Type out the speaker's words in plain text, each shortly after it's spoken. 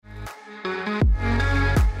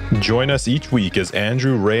Join us each week as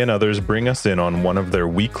Andrew, Ray, and others bring us in on one of their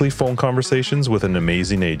weekly phone conversations with an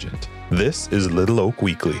amazing agent. This is Little Oak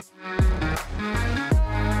Weekly.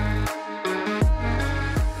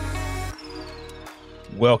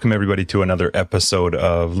 Welcome, everybody, to another episode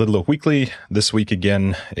of Little Oak Weekly. This week,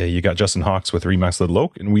 again, you got Justin Hawks with RE/MAX Little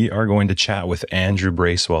Oak, and we are going to chat with Andrew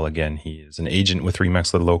Bracewell again. He is an agent with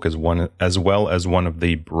RE/MAX Little Oak as well as one of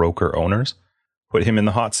the broker owners. Put him in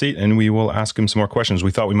the hot seat, and we will ask him some more questions.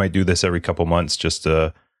 We thought we might do this every couple months, just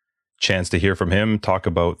a chance to hear from him, talk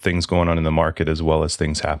about things going on in the market, as well as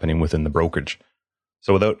things happening within the brokerage.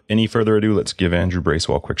 So without any further ado, let's give Andrew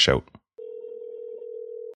Bracewell a quick shout.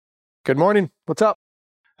 Good morning. What's up?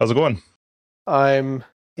 How's it going? I'm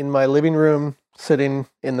in my living room, sitting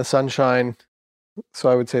in the sunshine, so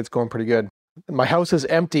I would say it's going pretty good. My house is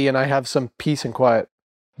empty, and I have some peace and quiet.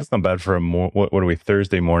 That's not bad for what are we,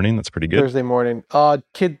 Thursday morning? That's pretty good. Thursday morning.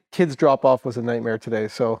 Kids drop off was a nightmare today,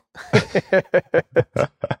 so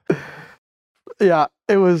yeah,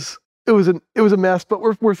 it was a mess, but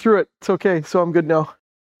we're through it. It's okay, so I'm good now.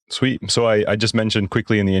 Sweet. So I just mentioned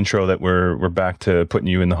quickly in the intro that we're back to putting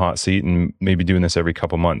you in the hot seat and maybe doing this every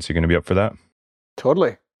couple months. You're going to be up for that?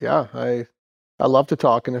 Totally. Yeah, I love to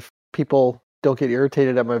talk, and if people don't get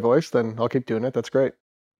irritated at my voice, then I'll keep doing it. That's great.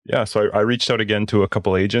 Yeah, so I reached out again to a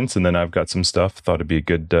couple agents, and then I've got some stuff. Thought it'd be a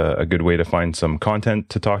good way to find some content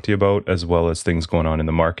to talk to you about, as well as things going on in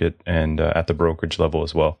the market and at the brokerage level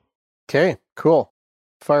as well. Okay, cool.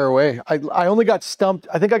 Fire away. I only got stumped.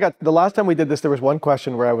 I think the last time we did this, there was one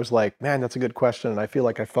question where I was like, man, that's a good question. And I feel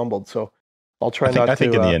like I fumbled. So I'll try I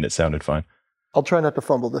think in the end it sounded fine. I'll try not to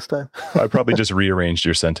fumble this time. I probably just rearranged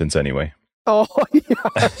your sentence anyway. Oh, yeah.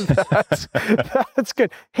 That's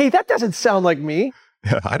good. Hey, that doesn't sound like me.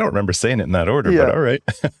 Yeah, I don't remember saying it in that order, but all right.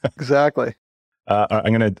 Exactly.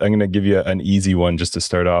 I'm gonna give you an easy one just to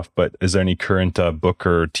start off. But is there any current book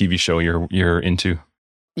or TV show you're into?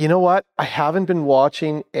 You know what? I haven't been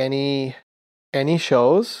watching any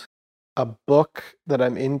shows. A book that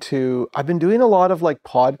I'm into, I've been doing a lot of like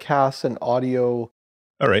podcasts and audio.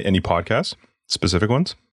 All right. Any podcasts? Specific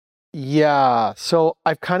ones? Yeah. So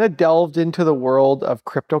I've kind of delved into the world of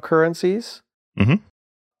cryptocurrencies. Mm-hmm.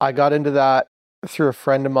 I got into that through a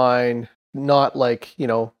friend of mine, not like,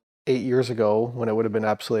 8 years ago when it would have been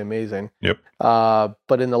absolutely amazing. Yep.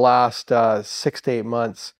 But in the last 6 to 8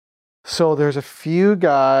 months. So there's a few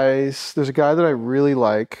guys. There's a guy that I really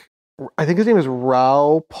like. I think his name is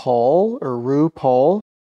Rue Paul.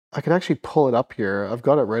 I could actually pull it up here. I've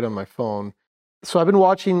got it right on my phone. So I've been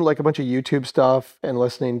watching like a bunch of YouTube stuff and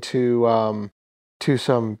listening to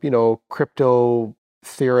some, crypto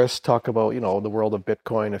theorists talk about, the world of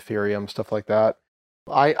Bitcoin, Ethereum, stuff like that.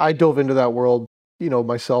 I dove into that world,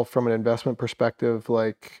 myself from an investment perspective,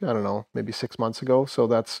 like, I don't know, maybe 6 months ago. So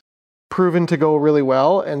that's proven to go really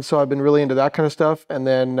well. And so I've been really into that kind of stuff. And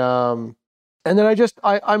then I'm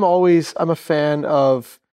a fan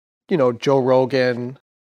of, Joe Rogan,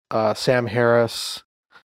 Sam Harris.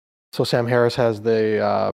 So Sam Harris has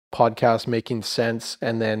the podcast Making Sense,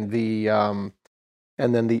 and then the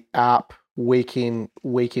app Waking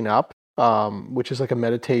Up, which is like a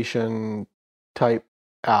meditation type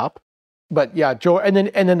app. But yeah, Joe, and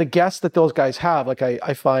then the guests that those guys have, like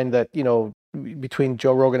I find that, between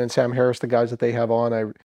Joe Rogan and Sam Harris, the guys that they have on,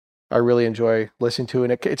 I really enjoy listening to,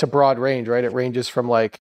 and it's a broad range, right? It ranges from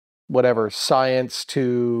like whatever science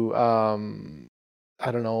to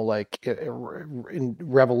I don't know, like in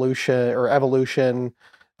revolution or evolution,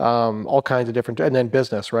 all kinds of different, and then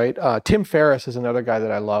business, right? Tim Ferriss is another guy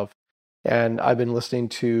that I love, and I've been listening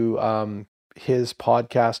to his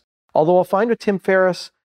podcast. Although I'll find with Tim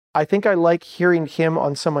Ferriss, I think I like hearing him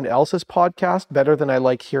on someone else's podcast better than I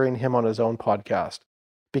like hearing him on his own podcast,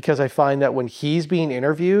 because I find that when he's being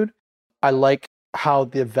interviewed, I like how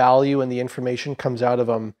the value and the information comes out of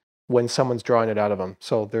him when someone's drawing it out of him.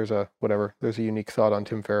 So there's a unique thought on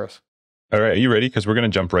Tim Ferriss. All right. Are you ready? Because we're going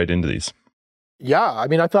to jump right into these. Yeah. I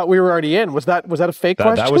mean, I thought we were already in. Was that a fake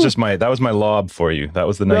question? That was my lob for you. That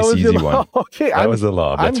was the nice, easy one. Okay. That was the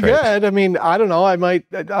lob. That's I'm right. good. I mean, I don't know.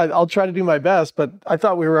 I'll try to do my best, but I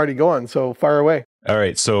thought we were already going. So fire away. All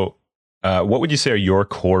right. So what would you say are your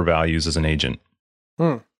core values as an agent?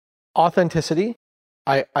 Authenticity.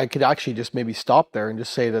 I could actually just maybe stop there and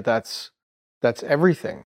just say that's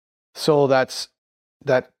everything. So that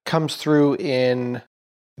comes through in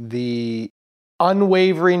the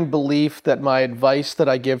unwavering belief that my advice that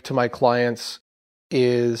I give to my clients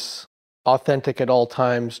is authentic at all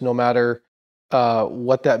times, no matter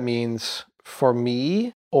what that means for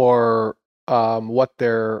me or what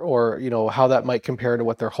they're, or, you know, how that might compare to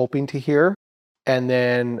what they're hoping to hear. And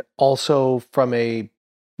then also from a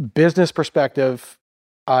business perspective,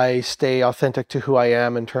 I stay authentic to who I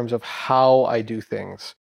am in terms of how I do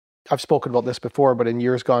things. I've spoken about this before, but in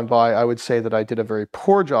years gone by, I would say that I did a very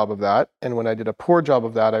poor job of that. And when I did a poor job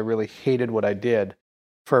of that, I really hated what I did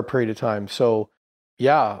for a period of time. So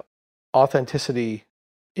yeah, authenticity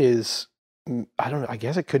is, I don't know, I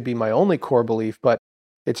guess it could be my only core belief, but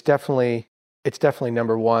it's definitely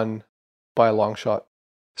number one by a long shot.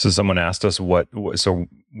 So someone asked us so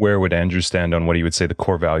where would Andrew stand on what he would say the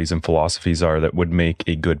core values and philosophies are that would make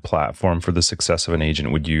a good platform for the success of an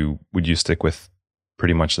agent? Would you stick with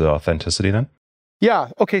pretty much the authenticity then? Yeah.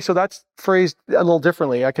 Okay. So that's phrased a little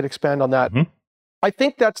differently. I could expand on that. Mm-hmm. I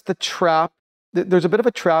think that's the trap. There's a bit of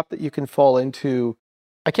a trap that you can fall into.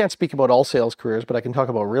 I can't speak about all sales careers, but I can talk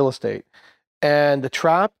about real estate. And the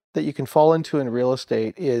trap that you can fall into in real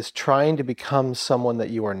estate is trying to become someone that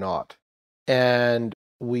you are not. And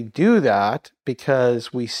we do that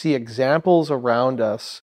because we see examples around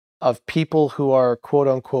us of people who are quote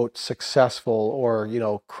unquote successful or,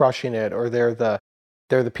 crushing it, or they're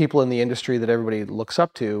the people in the industry that everybody looks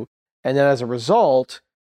up to. And then as a result,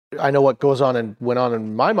 I know what went on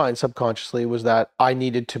in my mind subconsciously was that I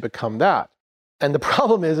needed to become that. And the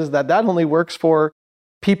problem is that only works for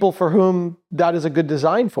people for whom that is a good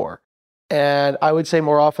design for. And I would say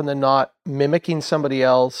more often than not, mimicking somebody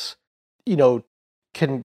else,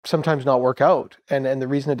 can sometimes not work out. And the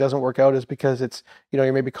reason it doesn't work out is because it's,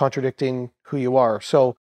 you're maybe contradicting who you are.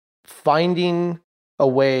 So finding a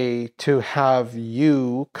way to have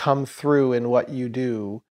you come through in what you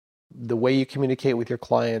do, the way you communicate with your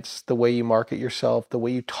clients, the way you market yourself, the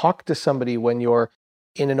way you talk to somebody when you're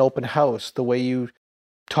in an open house, the way you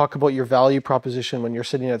talk about your value proposition when you're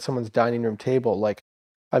sitting at someone's dining room table.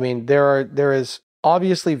 There is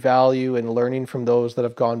obviously value in learning from those that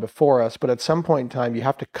have gone before us, but at some point in time, you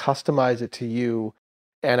have to customize it to you.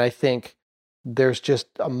 And I think there's just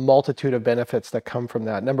a multitude of benefits that come from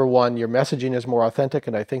that. Number one, your messaging is more authentic,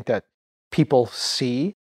 and I think that people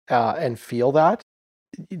see and feel that.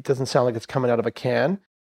 It doesn't sound like it's coming out of a can.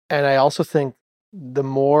 And I also think the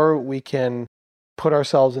more we can put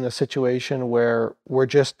ourselves in a situation where we're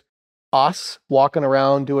just us walking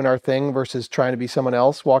around doing our thing versus trying to be someone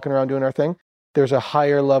else walking around doing our thing, there's a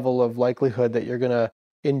higher level of likelihood that you're going to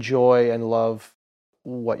enjoy and love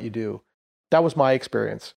what you do. That was my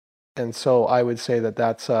experience. And so I would say that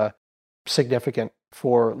that's significant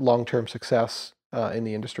for long-term success in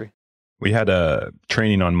the industry. We had a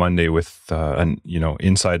training on Monday with,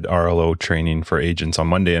 inside RLO training for agents on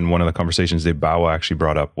Monday. And one of the conversations Dave Bawa actually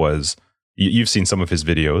brought up was, you've seen some of his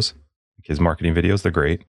videos, his marketing videos. They're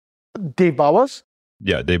great. Dave Bawa's?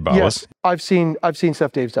 Yeah, Dave Bawa's. Yes, I've seen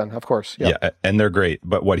stuff Dave's done, of course. Yeah, and they're great.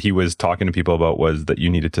 But what he was talking to people about was that you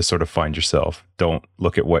needed to sort of find yourself. Don't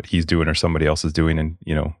look at what he's doing or somebody else is doing and,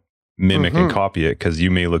 mimic and copy it, because you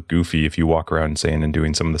may look goofy if you walk around saying and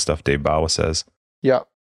doing some of the stuff Dave Bawa says. Yeah,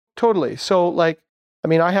 totally. So I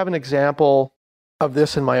have an example of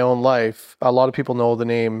this in my own life. A lot of people know the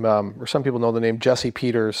name, or some people know the name Jesse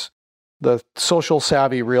Peters, the social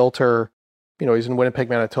savvy realtor. He's in Winnipeg,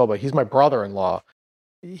 Manitoba. He's my brother-in-law.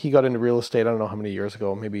 He got into real estate, I don't know how many years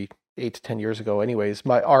ago, maybe 8 to 10 years ago. Anyways,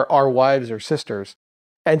 our wives are sisters.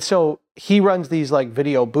 And so he runs these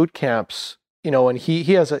video boot camps, and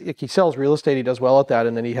he sells real estate. He does well at that.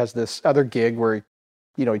 And then he has this other gig where,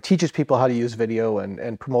 he teaches people how to use video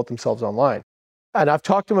and promote themselves online. And I've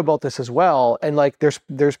talked to him about this as well. And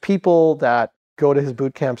there's people that go to his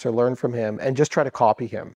boot camps or learn from him and just try to copy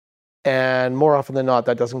him. And more often than not,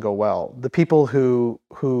 that doesn't go well. The people who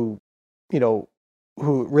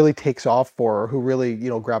really takes off for, or who really,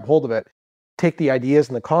 grab hold of it, take the ideas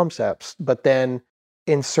and the concepts, but then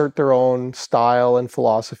insert their own style and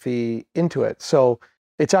philosophy into it. So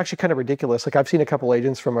it's actually kind of ridiculous. I've seen a couple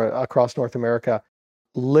agents from across North America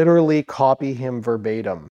literally copy him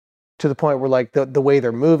verbatim, to the point where the way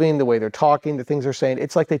they're moving, the way they're talking, the things they're saying,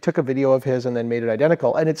 it's like they took a video of his and then made it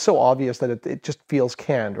identical. And it's so obvious that it just feels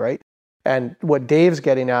canned, right? And what Dave's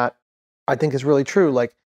getting at, I think, is really true.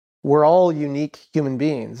 We're all unique human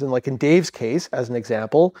beings. And in Dave's case, as an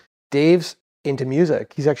example, Dave's into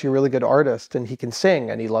music. He's actually a really good artist, and he can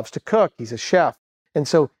sing, and he loves to cook. He's a chef. And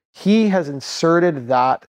so he has inserted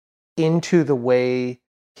that into the way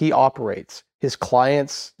he operates. His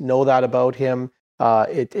clients know that about him.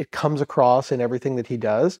 It comes across in everything that he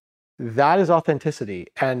does. That is authenticity.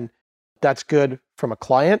 And that's good from a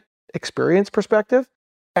client experience perspective.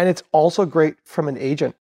 And it's also great from an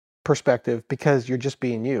agent perspective, because you're just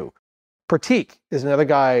being you. Pratik is another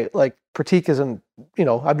guy. Pratik isn't,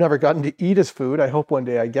 I've never gotten to eat his food. I hope one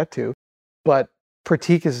day I get to. But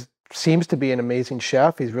Pratik seems to be an amazing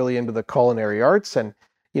chef. He's really into the culinary arts, and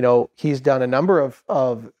he's done a number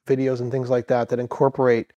of videos and things like that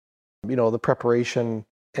incorporate, the preparation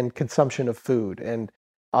and consumption of food. And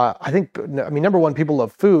I mean, number one, people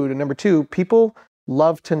love food. And number two, people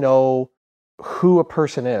love to know who a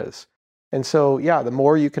person is. And so, yeah, the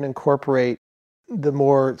more you can incorporate the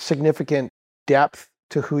more significant depth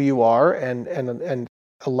to who you are and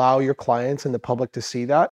allow your clients and the public to see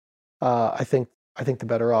that, I think the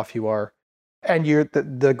better off you are. And you're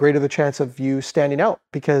the greater the chance of you standing out,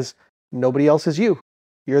 because nobody else is you.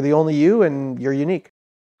 You're the only you, and you're unique.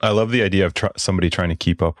 I love the idea of somebody trying to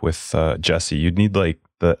keep up with Jesse. You'd need like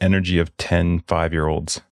the energy of 10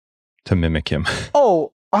 5-year-olds to mimic him.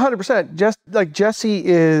 Oh, 100%. Just like Jesse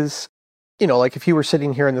is, like if he were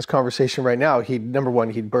sitting here in this conversation right now, he'd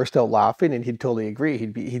burst out laughing and he'd totally agree.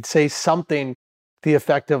 He'd say something to the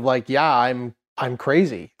effect of like, yeah, I'm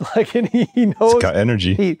crazy. Like, and he knows he's got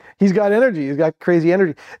energy. He's got energy. He's got crazy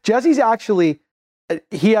energy. Jesse's actually,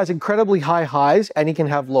 he has incredibly high highs and he can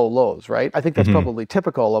have low lows, right? I think that's probably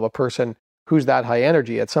typical of a person who's that high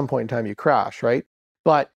energy. At some point in time, you crash, right?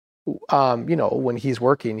 But, when he's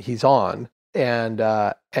working, he's on. And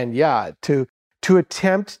yeah, to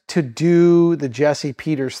attempt to do the Jesse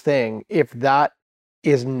Peters thing, if that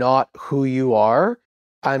is not who you are,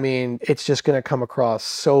 I mean, it's just going to come across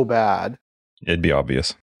so bad. It'd be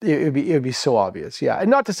obvious. It'd be so obvious, yeah. And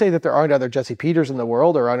not to say that there aren't other Jesse Peters in the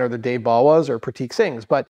world, or aren't other Dave Bawas or Pratik Singhs,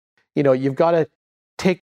 but you've got to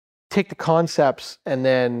take the concepts and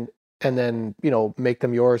then make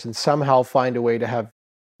them yours, and somehow find a way to have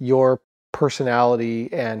your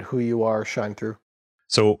personality and who you are shine through.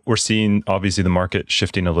 So we're seeing obviously the market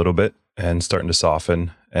shifting a little bit and starting to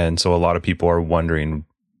soften, and so a lot of people are wondering.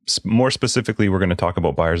 More specifically, we're going to talk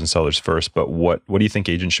about buyers and sellers first, but what do you think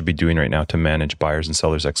agents should be doing right now to manage buyers and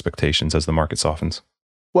sellers' expectations as the market softens?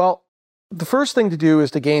 Well, the first thing to do is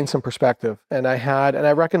to gain some perspective. And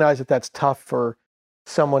I recognize that that's tough for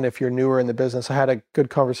someone if you're newer in the business. I had a good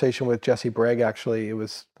conversation with Jesse Bragg, actually. I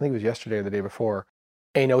think it was yesterday or the day before.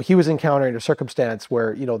 And, he was encountering a circumstance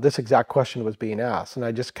where, this exact question was being asked. And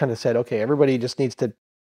I just kind of said, okay, everybody just needs to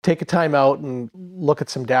take a time out and look at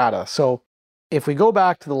some data. So if we go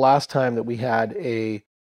back to the last time that we had a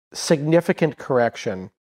significant correction,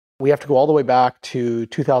 we have to go all the way back to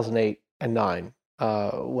 2008 and 9,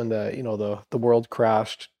 when the world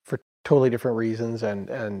crashed for totally different reasons, and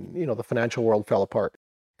the financial world fell apart.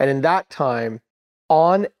 And in that time,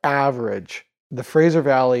 on average, the Fraser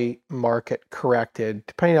Valley market corrected,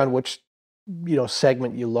 depending on which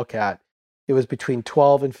segment you look at, it was between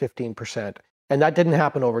 12 and 15%. And that didn't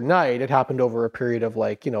happen overnight. It happened over a period of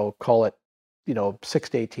call it 6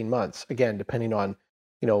 to 18 months, again, depending on,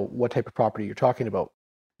 what type of property you're talking about.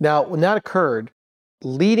 Now, when that occurred,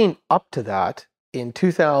 leading up to that in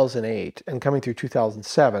 2008 and coming through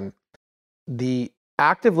 2007, the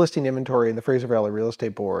active listing inventory in the Fraser Valley Real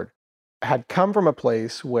Estate Board had come from a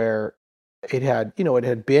place where it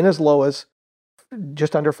had been as low as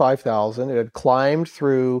just under 5,000. It had climbed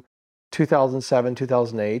through 2007,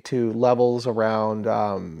 2008 to levels around,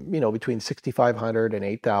 between 6,500 and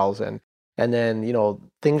 8,000. And then,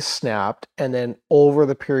 things snapped. And then over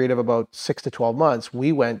the period of about 6 to 12 months,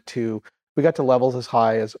 we got to levels as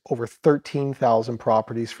high as over 13,000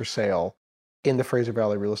 properties for sale in the Fraser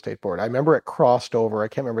Valley Real Estate Board. I remember it crossed over. I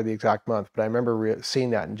can't remember the exact month, but I remember seeing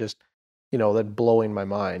that and just, that blowing my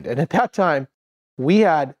mind. And at that time, we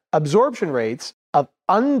had absorption rates of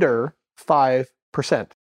under 5%.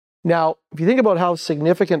 Now, if you think about how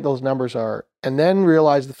significant those numbers are, and then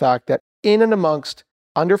realize the fact that in and amongst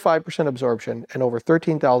under 5% absorption and over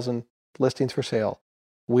 13,000 listings for sale,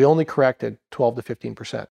 we only corrected 12 to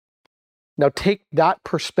 15%. Now take that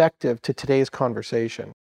perspective to today's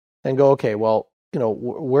conversation and go, okay, well,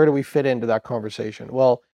 where do we fit into that conversation?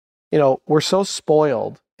 Well, we're so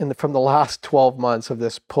spoiled from the last 12 months of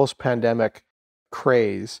this post-pandemic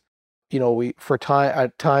craze.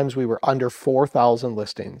 At times we were under 4,000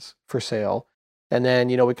 listings for sale. And then,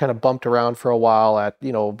 we kind of bumped around for a while at,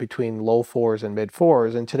 between low 4s and mid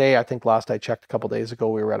 4s. And today, I think last I checked a couple of days ago,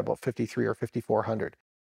 we were at about 53 or 5,400.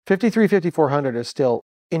 5,400 is still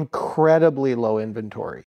incredibly low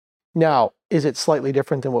inventory. Now, is it slightly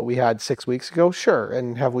different than what we had 6 weeks ago? Sure.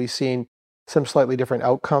 And have we seen some slightly different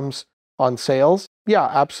outcomes on sales? Yeah,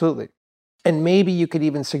 absolutely. And maybe you could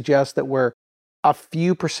even suggest that we're a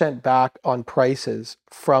few percent back on prices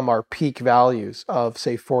from our peak values of,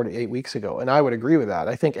 say, 4 to 8 weeks ago. And I would agree with that.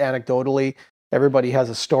 I think anecdotally, everybody has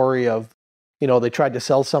a story of, they tried to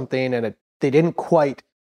sell something and they didn't quite,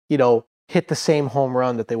 hit the same home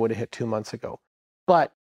run that they would have hit 2 months ago.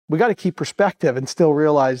 But we got to keep perspective and still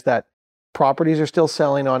realize that properties are still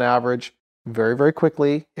selling on average very, very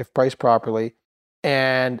quickly if priced properly.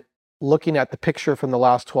 And looking at the picture from the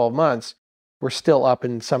last 12 months, we're still up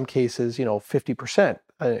in some cases, 50%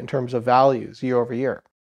 in terms of values year over year.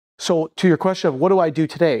 So to your question of what do I do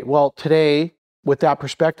today? Well, today, with that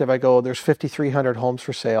perspective, I go, there's 5,300 homes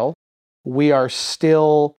for sale. We are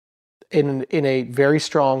still in a very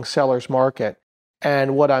strong seller's market.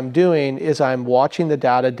 And what I'm doing is I'm watching the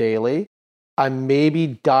data daily. I'm maybe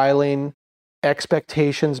dialing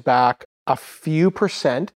expectations back a few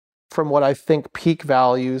percent from what I think peak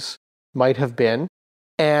values might have been.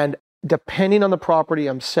 And depending on the property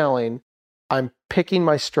I'm selling, I'm picking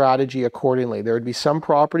my strategy accordingly. There would be some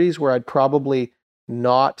properties where I'd probably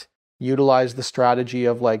not utilize the strategy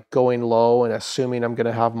of like going low and assuming I'm going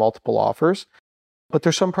to have multiple offers. But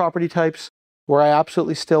there's some property types where I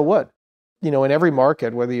absolutely still would. In every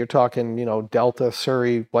market, whether you're talking, Delta,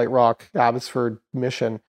 Surrey, White Rock, Abbotsford,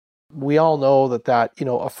 Mission, we all know that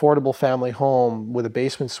affordable family home with a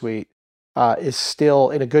basement suite is still,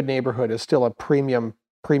 in a good neighborhood, is still a premium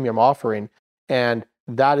offering. And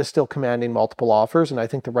that is still commanding multiple offers. And I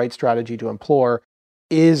think the right strategy to employ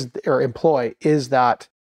is that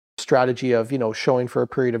strategy of, showing for a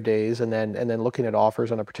period of days and then looking at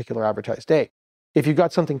offers on a particular advertised day. If you've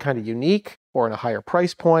got something kind of unique or in a higher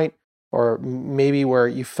price point, or maybe where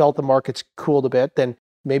you felt the market's cooled a bit, then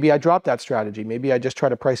maybe I drop that strategy. Maybe I just try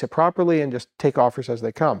to price it properly and just take offers as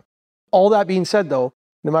they come. All that being said, though,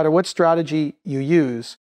 no matter what strategy you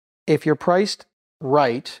use, if you're priced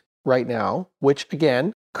right now, which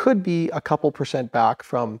again could be a couple percent back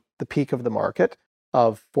from the peak of the market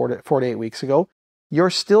of 4 to 8 weeks ago, you're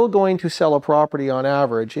still going to sell a property on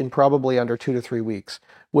average in probably under 2 to 3 weeks,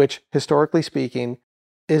 which historically speaking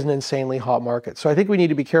is an insanely hot market. So I think we need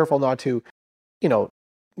to be careful not to,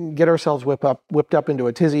 get ourselves whipped up into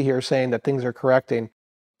a tizzy here saying that things are correcting.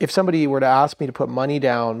 If somebody were to ask me to put money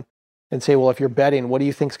down and say, well, if you're betting, what do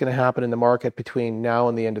you think is going to happen in the market between now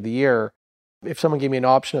and the end of the year? If someone gave me an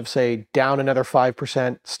option of, say, down another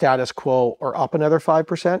 5%, status quo, or up another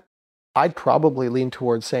 5%, I'd probably lean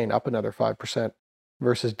towards saying up another 5%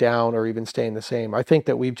 versus down or even staying the same. I think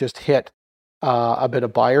that we've just hit a bit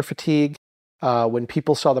of buyer fatigue. When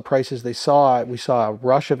people saw the prices we saw a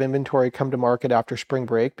rush of inventory come to market after spring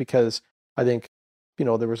break because I think,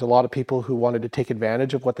 there was a lot of people who wanted to take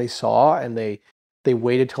advantage of what they saw and they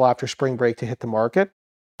waited till after spring break to hit the market.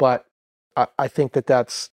 But I think that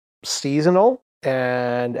that's seasonal.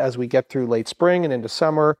 And as we get through late spring and into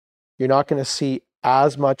summer, you're not going to see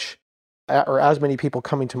as much or as many people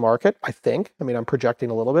coming to market, I think. I mean, I'm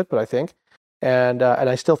projecting a little bit, but I think. And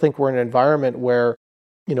I still think we're in an environment where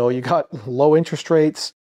you got low interest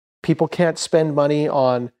rates. People can't spend money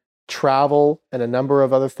on travel and a number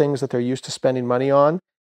of other things that they're used to spending money on.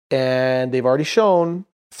 And they've already shown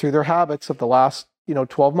through their habits of the last,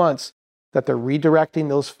 12 months that they're redirecting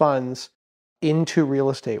those funds into real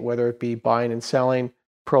estate, whether it be buying and selling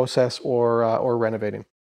process or renovating.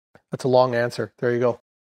 That's a long answer. There you go.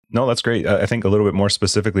 No, that's great. I think a little bit more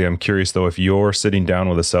specifically, I'm curious though, if you're sitting down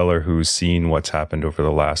with a seller who's seen what's happened over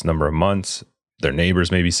the last number of months, their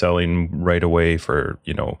neighbors may be selling right away for,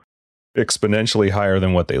 exponentially higher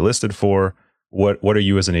than what they listed for. What are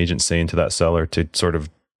you as an agent saying to that seller to sort of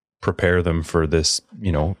prepare them for this,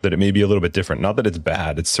 that it may be a little bit different? Not that it's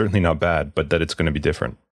bad, it's certainly not bad, but that it's going to be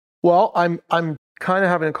different. Well, I'm kind of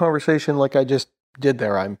having a conversation like I just did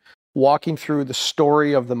there. I'm walking through the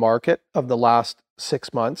story of the market of the last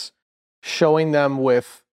 6 months, showing them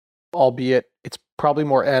with, albeit it's probably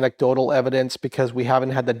more anecdotal evidence because we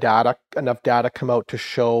haven't had enough data come out to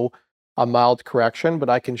show a mild correction, but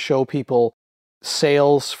I can show people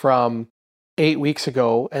sales from 8 weeks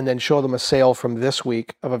ago and then show them a sale from this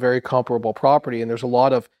week of a very comparable property. And there's a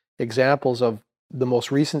lot of examples of the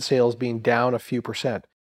most recent sales being down a few percent.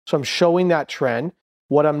 So I'm showing that trend.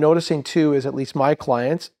 What I'm noticing too is at least my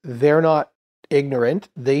clients, they're not ignorant.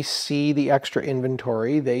 They see the extra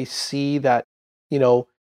inventory. They see that, a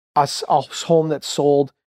home that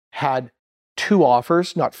sold had 2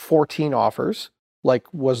 offers, not 14 offers,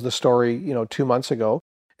 like was the story, 2 months ago.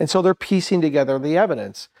 And so they're piecing together the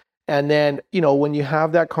evidence. And then, when you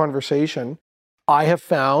have that conversation, I have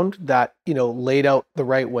found that, laid out the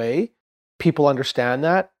right way, people understand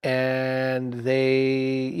that. And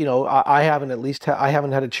they, I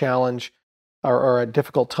haven't had a challenge or a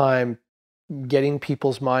difficult time getting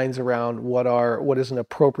people's minds around what is an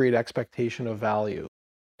appropriate expectation of value.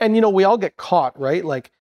 And, we all get caught, right?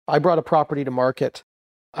 Like I brought a property to market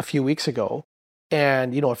a few weeks ago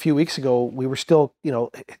and, a few weeks ago we were still,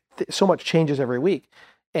 so much changes every week.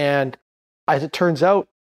 And as it turns out,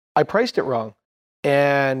 I priced it wrong.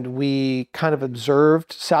 And we kind of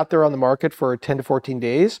sat there on the market for 10 to 14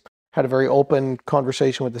 days, had a very open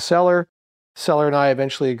conversation with the seller. Seller and I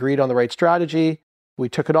eventually agreed on the right strategy. We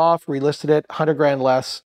took it off, relisted it, 100 grand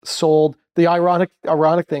less, sold. The ironic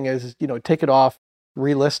thing is, take it off,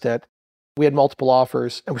 relist it. We had multiple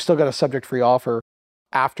offers, and we still got a subject-free offer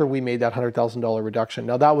after we made that $100,000 reduction.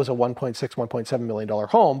 Now that was a $1.7 million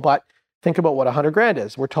home, but think about what 100 grand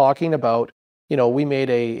is. We're talking about, we made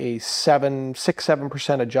a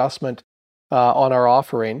 7% adjustment on our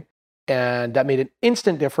offering, and that made an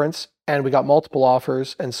instant difference. And we got multiple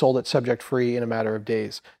offers and sold it subject free in a matter of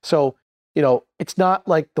days. So, it's not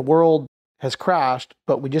like the world has crashed,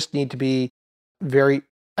 but we just need to be very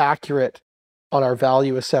accurate on our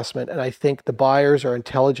value assessment. And I think the buyers are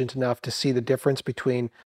intelligent enough to see the difference between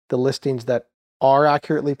the listings that are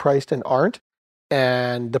accurately priced and aren't.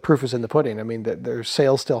 And the proof is in the pudding. I mean, there's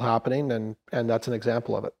sales still happening, and that's an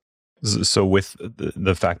example of it. So with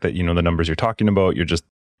the fact that, the numbers you're talking about,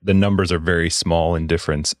 the numbers are very small in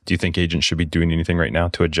difference. Do you think agents should be doing anything right now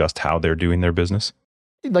to adjust how they're doing their business?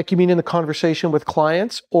 Like, you mean in the conversation with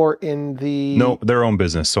clients or in the... No, their own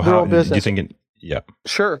business. So how do you think yeah.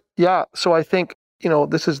 Sure. Yeah. So I think,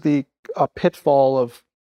 this is a pitfall of,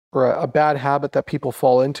 or a bad habit that people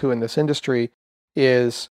fall into in this industry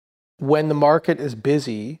is when the market is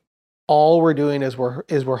busy, all we're doing is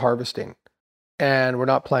we're harvesting and we're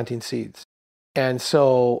not planting seeds. And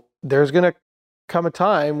so there's going to come a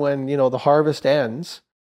time when, the harvest ends.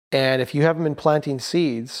 And if you haven't been planting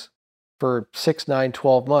seeds for 6, 9,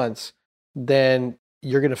 12 months, then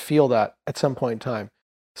you're going to feel that at some point in time.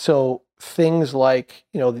 So things like,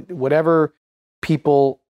 whatever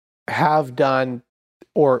people have done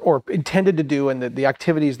or intended to do, and the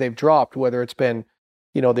activities they've dropped, whether it's been,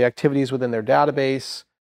 the activities within their database,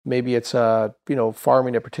 maybe it's,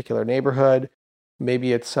 farming a particular neighborhood,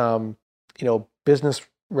 maybe it's, business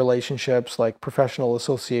relationships like professional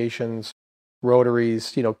associations,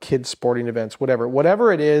 Rotaries, kids sporting events,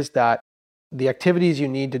 whatever it is that the activities you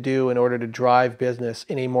need to do in order to drive business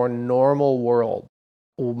in a more normal world.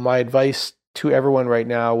 My advice to everyone right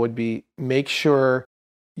now would be make sure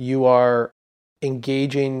you are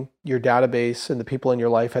engaging your database and the people in your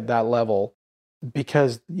life at that level,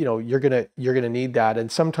 because you're gonna need that.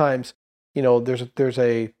 And sometimes there's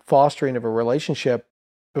a fostering of a relationship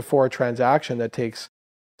before a transaction that takes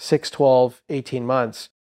 6, 12, 18 months.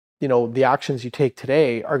 The actions you take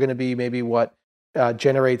today are going to be maybe what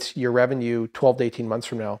generates your revenue 12 to 18 months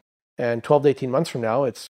from now. And 12 to 18 months from now,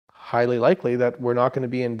 it's highly likely that we're not going to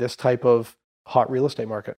be in this type of hot real estate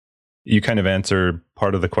market. You kind of answered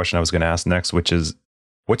part of the question I was going to ask next, which is,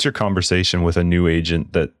 what's your conversation with a new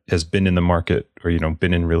agent that has been in the market or,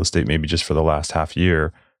 been in real estate maybe just for the last half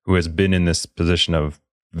year, who has been in this position of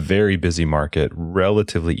very busy market,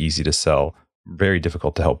 relatively easy to sell, very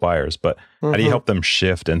difficult to help buyers, but how do you help them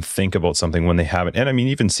shift and think about something when they haven't? And I mean,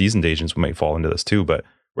 even seasoned agents might fall into this too, but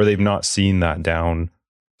where they've not seen that down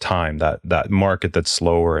time, that market that's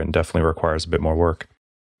slower and definitely requires a bit more work.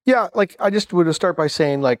 Yeah, like I just would start by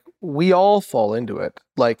saying, like, we all fall into it.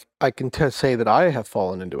 Like, I can say that I have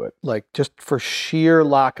fallen into it. Like, just for sheer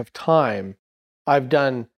lack of time, I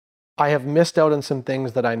have missed out on some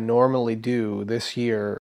things that I normally do this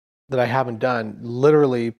year that I haven't done,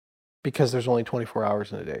 literally because there's only 24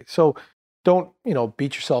 hours in a day. So don't,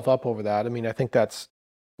 beat yourself up over that. I mean, I think that's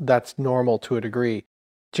normal to a degree.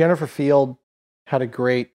 Jennifer Field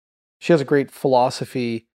she has a great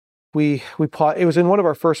philosophy. It was in one of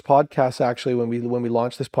our first podcasts, actually, when we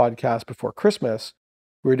launched this podcast before Christmas.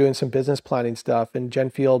 We were doing some business planning stuff, and Jen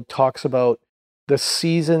Field talks about the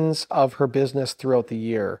seasons of her business throughout the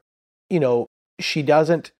year. She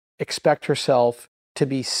doesn't expect herself to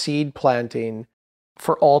be seed planting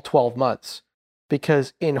for all 12 months,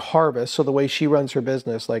 because in harvest, so the way she runs her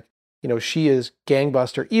business, like, she is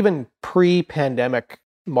gangbuster, even pre-pandemic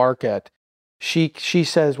market. She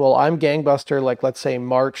says, well, I'm gangbuster, like, let's say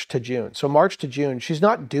March to June. So March to June, she's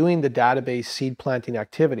not doing the database seed planting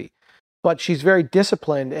activity, but she's very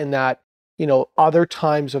disciplined in that, other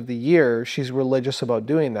times of the year, she's religious about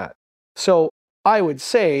doing that. So I would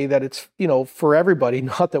say that it's, for everybody,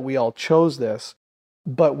 not that we all chose this,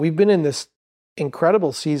 but we've been in this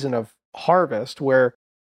incredible season of harvest where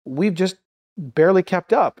we've just barely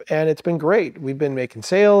kept up, and it's been great. We've been making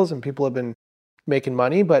sales and people have been making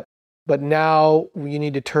money, but now you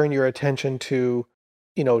need to turn your attention to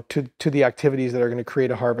the activities that are going to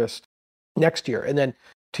create a harvest next year. And then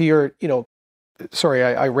to your, sorry,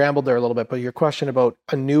 I rambled there a little bit, but your question about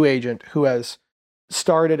a new agent who has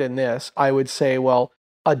started in this, I would say, well,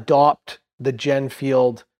 adopt the Jen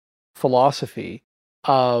Field philosophy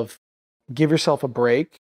of give yourself a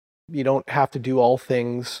break. You don't have to do all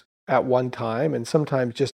things at one time. And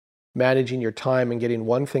sometimes just managing your time and getting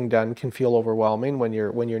one thing done can feel overwhelming when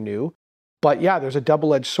you're new. But yeah, there's a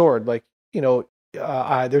double-edged sword. Like,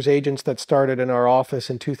 there's agents that started in our office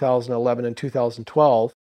in 2011 and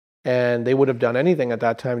 2012, and they would have done anything at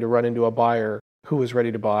that time to run into a buyer who was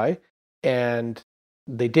ready to buy, and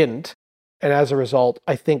they didn't. And as a result,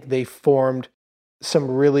 I think they formed some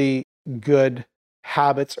really good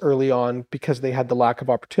habits early on because they had the lack of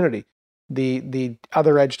opportunity. The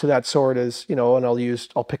other edge to that sword is, and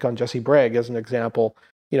I'll pick on Jesse Bragg as an example.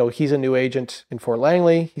 He's a new agent in Fort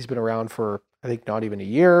Langley. He's been around for, I think, not even a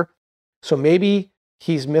year. So maybe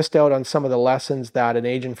he's missed out on some of the lessons that an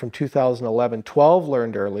agent from 2011-12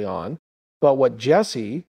 learned early on. But what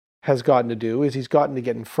Jesse has gotten to do is he's gotten to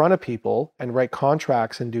get in front of people and write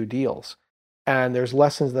contracts and do deals. And there's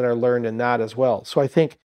lessons that are learned in that as well. So I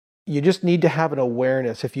think you just need to have an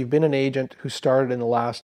awareness. If you've been an agent who started in the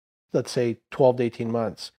last, let's say, 12 to 18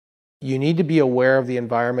 months, you need to be aware of the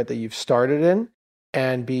environment that you've started in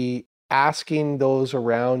and be asking those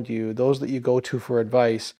around you, those that you go to for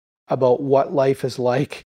advice, about what life is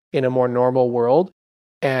like in a more normal world,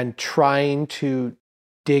 and trying to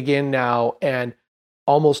dig in now and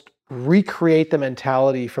almost recreate the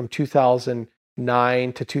mentality from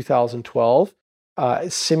 2009 to 2012,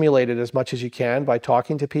 simulate it as much as you can by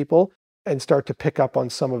talking to people, and start to pick up on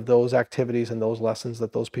some of those activities and those lessons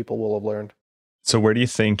that those people will have learned. So where do you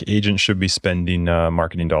think agents should be spending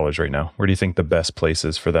marketing dollars right now? Where do you think the best place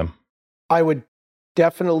is for them? I would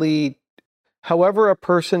definitely, however a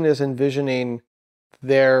person is envisioning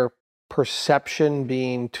their perception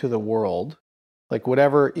being to the world, like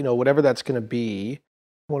whatever that's going to be,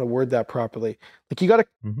 I want to word that properly. Like you got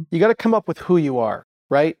to come up with who you are,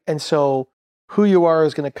 right? And so who you are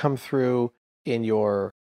is going to come through in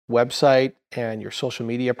your website and your social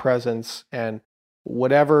media presence and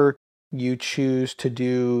whatever you choose to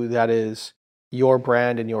do that is your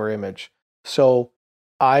brand and your image. So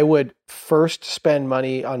I would first spend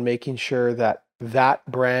money on making sure that that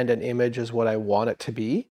brand and image is what I want it to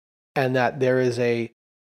be, and that there is a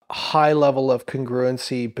high level of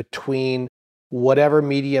congruency between whatever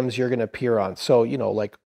mediums you're going to appear on. So,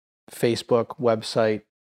 like Facebook, website,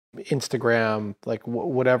 Instagram, like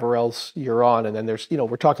whatever else you're on. And then there's,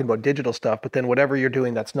 we're talking about digital stuff, but then whatever you're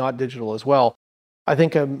doing that's not digital as well. I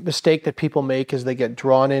think a mistake that people make is they get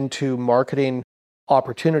drawn into marketing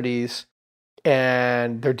opportunities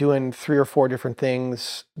and they're doing 3 or 4 different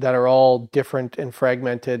things that are all different and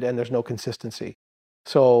fragmented, and there's no consistency.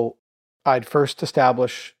 So I'd first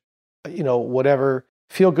establish, whatever,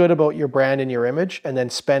 feel good about your brand and your image, and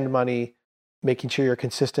then spend money making sure you're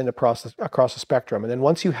consistent across the spectrum. And then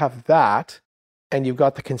once you have that and you've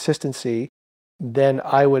got the consistency, then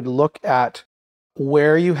I would look at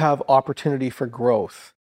where you have opportunity for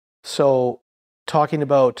growth. So talking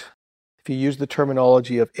about, if you use the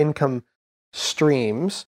terminology of income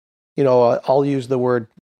streams, I'll use the word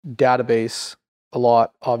database a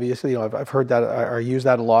lot. Obviously, I've heard that, I use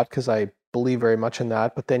that a lot because I believe very much in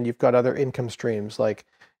that. But then you've got other income streams like,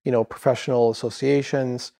 professional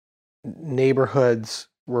associations, neighborhoods,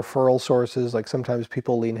 referral sources. Like sometimes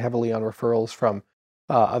people lean heavily on referrals from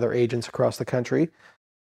other agents across the country.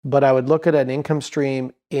 But I would look at an income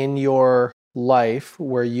stream in your life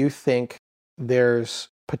where you think there's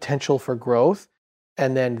potential for growth.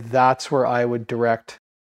 And then that's where I would direct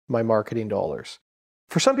my marketing dollars.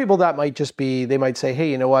 For some people, that might just be, they might say, hey,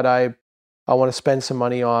 you know what, I want to spend some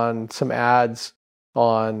money on some ads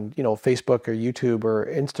on, Facebook or YouTube or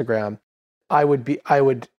Instagram. I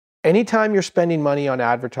would, anytime you're spending money on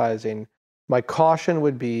advertising, my caution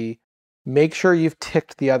would be, make sure you've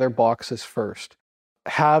ticked the other boxes first.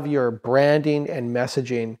 Have your branding and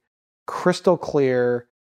messaging crystal clear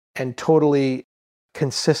and totally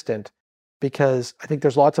consistent, because I think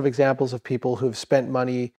there's lots of examples of people who've spent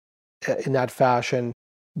money in that fashion,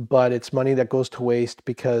 but it's money that goes to waste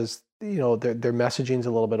because their messaging's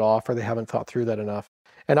a little bit off, or they haven't thought through that enough.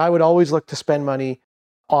 And I would always look to spend money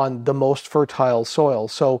on the most fertile soil.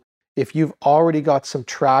 So if you've already got some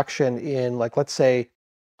traction in, like, let's say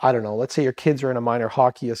your kids are in a minor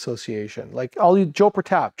hockey association. Like Joe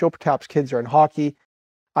Pratap. Joe Pratap's kids are in hockey.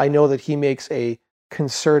 I know that he makes a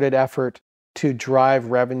concerted effort to drive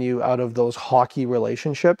revenue out of those hockey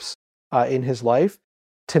relationships in his life.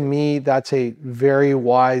 To me, that's a very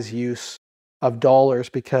wise use of dollars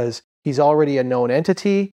because he's already a known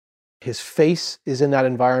entity. His face is in that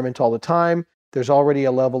environment all the time. There's already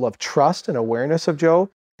a level of trust and awareness of Joe.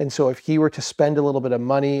 And so if he were to spend a little bit of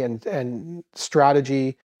money and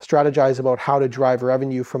strategize about how to drive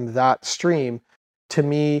revenue from that stream, to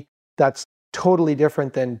me, that's totally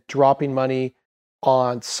different than dropping money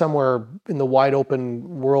on somewhere in the wide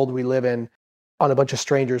open world we live in on a bunch of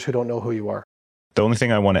strangers who don't know who you are. The only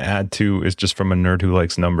thing I want to add to is just from a nerd who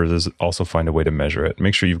likes numbers is also find a way to measure it.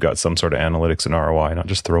 Make sure you've got some sort of analytics and ROI, not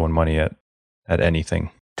just throwing money at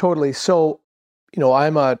anything. Totally. So,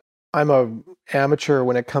 I'm a amateur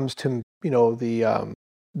when it comes to,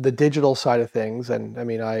 the digital side of things. And I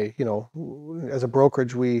mean, as a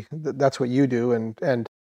brokerage, that's what you do. And,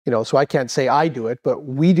 so I can't say I do it, but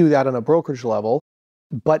we do that on a brokerage level.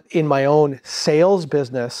 But in my own sales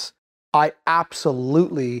business, I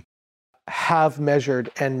absolutely have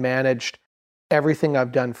measured and managed everything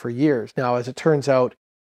I've done for years. Now, as it turns out,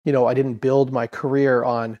 I didn't build my career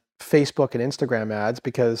on Facebook and Instagram ads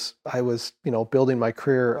because I was, building my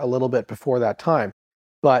career a little bit before that time.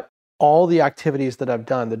 But all the activities that I've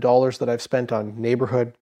done, the dollars that I've spent on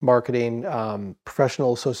neighborhood marketing,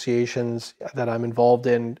 professional associations that I'm involved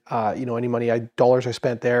in, any dollars I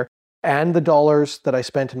spent there, and the dollars that I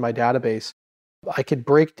spent in my database, I could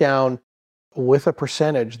break down with a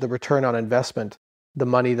percentage the return on investment, the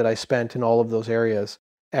money that I spent in all of those areas.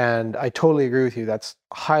 And I totally agree with you. That's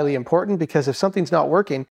highly important because if something's not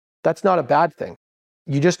working, that's not a bad thing.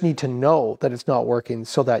 You just need to know that it's not working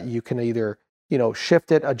so that you can either,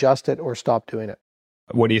 shift it, adjust it, or stop doing it.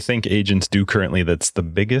 What do you think agents do currently that's the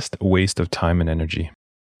biggest waste of time and energy?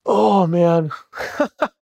 Oh, man.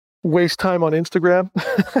 Waste time on Instagram.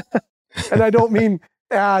 And I don't mean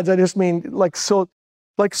ads. I just mean like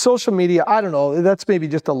social media. I don't know. That's maybe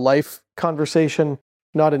just a life conversation,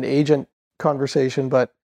 not an agent conversation.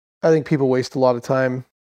 But I think people waste a lot of time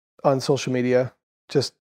on social media,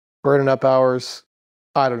 just burning up hours.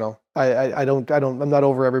 I don't know. I'm not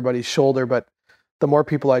over everybody's shoulder, but the more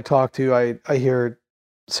people I talk to, I hear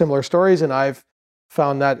similar stories, and I've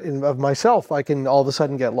found that of myself. I can all of a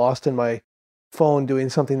sudden get lost in my phone doing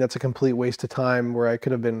something that's a complete waste of time where I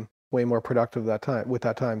could have been way more productive that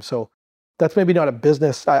time. So that's maybe not a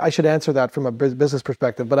business. I should answer that from a business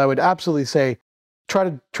perspective, but I would absolutely say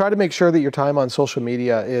try to make sure that your time on social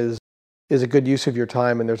media is a good use of your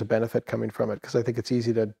time and there's a benefit coming from it, because I think it's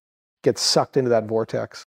easy to get sucked into that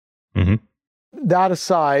vortex. Mm-hmm. That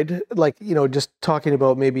aside, just talking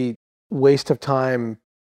about maybe waste of time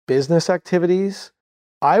business activities,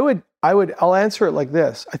 I'll answer it like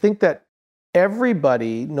this. I think that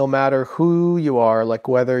everybody, no matter who you are, like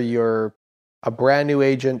whether you're a brand new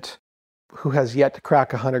agent who has yet to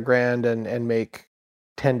crack $100,000 and make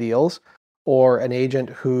 10 deals, or an agent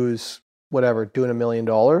who's doing $1 million,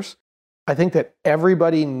 I think that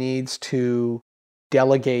everybody needs to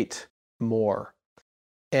delegate more.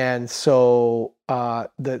 And so a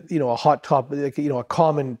hot topic, a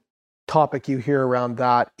common topic you hear around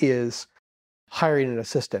that is hiring an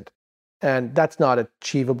assistant. And that's not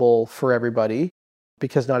achievable for everybody,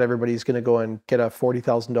 because not everybody's going to go and get a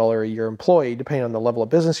 $40,000 a year employee, depending on the level of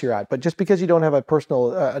business you're at. But just because you don't have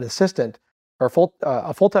an assistant or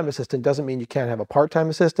a full-time assistant doesn't mean you can't have a part-time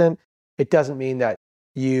assistant. It doesn't mean that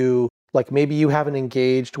maybe you haven't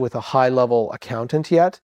engaged with a high-level accountant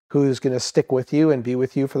yet who's going to stick with you and be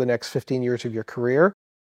with you for the next 15 years of your career.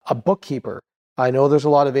 A bookkeeper. I know there's a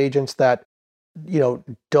lot of agents that,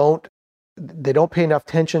 don't pay enough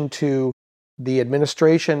attention to the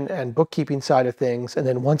administration and bookkeeping side of things. And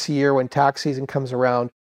then once a year when tax season comes around,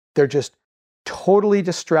 they're just totally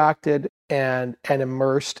distracted and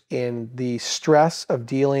immersed in the stress of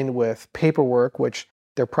dealing with paperwork, which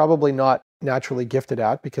they're probably not naturally gifted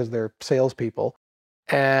at because they're salespeople.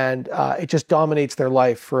 And it just dominates their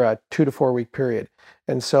life for a 2 to 4 week period.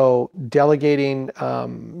 And so delegating,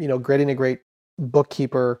 getting a great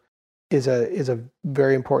bookkeeper is a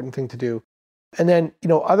very important thing to do. And then,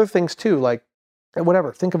 other things too, like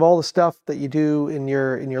think of all the stuff that you do in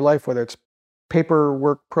your life, whether it's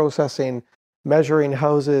paperwork processing, measuring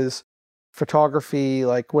houses, photography,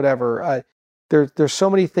 there's so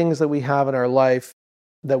many things that we have in our life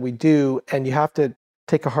that we do, and you have to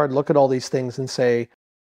take a hard look at all these things and say,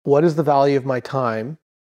 what is the value of my time?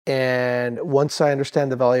 And once I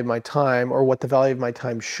understand the value of my time, or what the value of my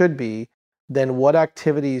time should be, then what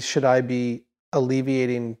activities should I be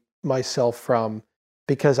alleviating myself from,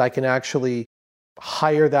 because I can actually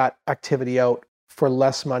hire that activity out for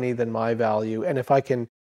less money than my value. And if I can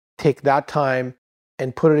take that time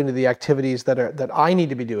and put it into the activities that I need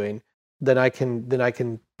to be doing, then I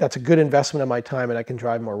can that's a good investment of my time, and I can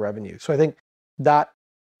drive more revenue. So I think that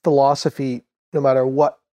philosophy, no matter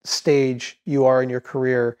what stage you are in your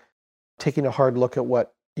career, taking a hard look at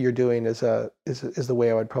what you're doing is the way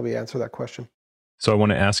I would probably answer that question. So I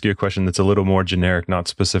want to ask you a question that's a little more generic, not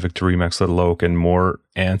specific to RE/MAX Little Oak, and more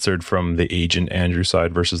answered from the agent Andrew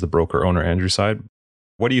side versus the broker owner Andrew side.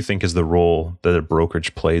 What do you think is the role that a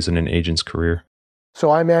brokerage plays in an agent's career?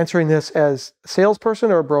 So I'm answering this as a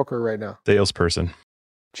salesperson or a broker right now? Salesperson.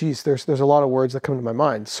 geez, there's a lot of words that come to my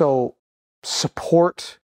mind. So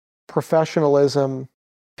support, professionalism,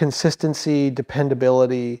 consistency,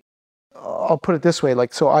 dependability. I'll put it this way,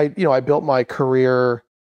 like, so I built my career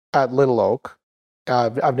at Little Oak.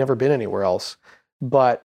 I've never been anywhere else,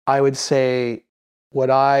 but I would say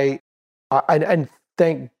and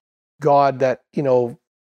thank God that,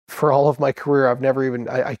 for all of my career, I've never even,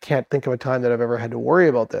 I can't think of a time that I've ever had to worry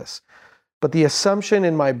about this. But the assumption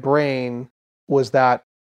in my brain was that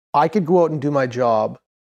I could go out and do my job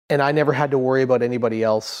and I never had to worry about anybody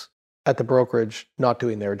else at the brokerage not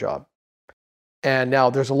doing their job. And now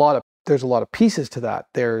there's a lot of pieces to that.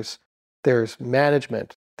 There's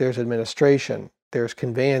management, there's administration, there's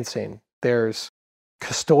conveyancing, there's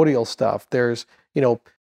custodial stuff, there's,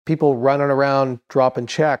 people running around dropping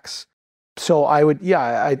checks. So I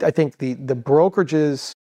think the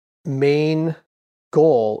brokerage's main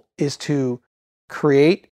goal is to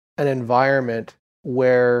create an environment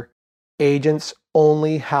where agents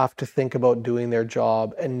only have to think about doing their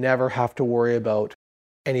job and never have to worry about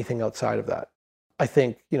anything outside of that. I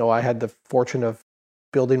think, I had the fortune of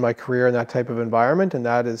building my career in that type of environment, and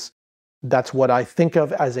that's what I think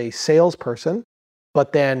of as a salesperson.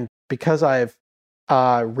 But then because I've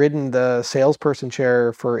ridden the salesperson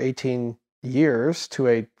chair for 18 years to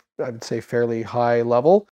I would say, fairly high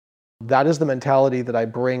level, that is the mentality that I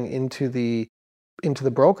bring into the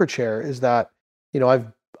broker chair, is that,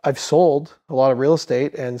 I've sold a lot of real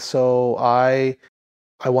estate, and so I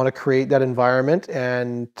want to create that environment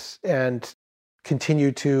and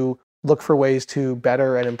continue to look for ways to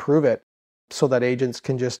better and improve it so that agents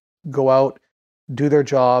can just go out, do their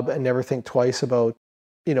job, and never think twice about,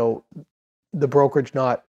 the brokerage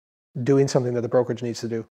not doing something that the brokerage needs to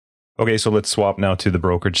do. Okay, so let's swap now to the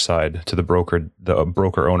brokerage side, to the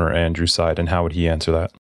broker owner, Andrew's side, and how would he answer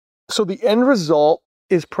that? So the end result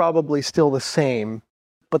is probably still the same,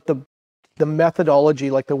 but the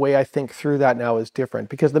methodology, like the way I think through that now, is different,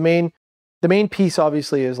 because the main piece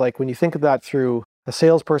obviously is, like, when you think of that through a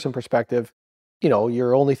salesperson perspective,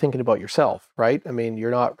 you're only thinking about yourself, right? I mean,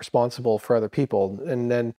 you're not responsible for other people.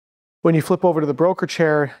 And then when you flip over to the broker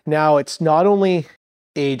chair, now it's not only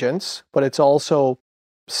agents, but it's also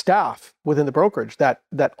staff within the brokerage that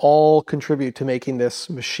all contribute to making this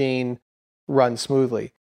machine run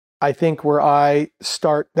smoothly. I think where I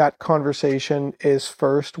start that conversation is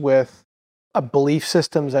first with belief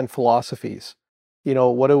systems and philosophies.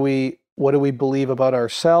 What do we believe about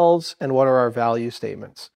ourselves, and what are our value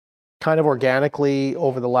statements? Kind of organically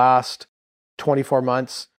over the last 24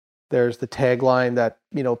 months, there's the tagline that,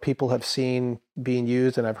 people have seen being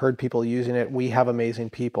used, and I've heard people using it: we have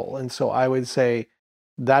amazing people. And so I would say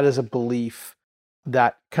that is a belief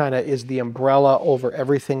that kind of is the umbrella over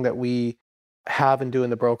everything that we have and do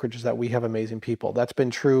in the brokerage, is that we have amazing people. That's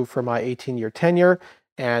been true for my 18-year tenure.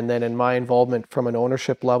 And then in my involvement from an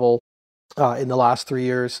ownership level in the last 3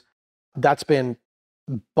 years, that's been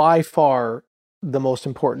by far the most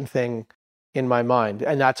important thing in my mind.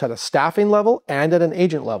 And that's at a staffing level and at an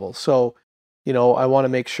agent level. So, I want to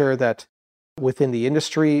make sure that within the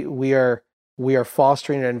industry, we are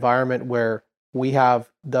fostering an environment where we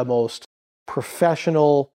have the most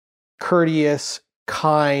professional, courteous,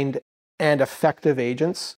 kind, and effective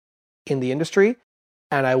agents in the industry.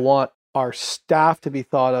 And I want our staff to be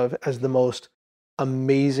thought of as the most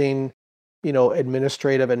amazing,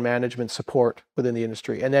 administrative and management support within the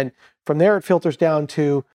industry. And then from there, it filters down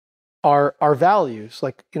to our values.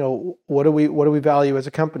 Like, what do we value as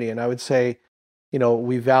a company? And I would say,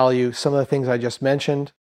 we value some of the things I just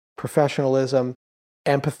mentioned: professionalism,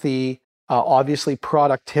 empathy, obviously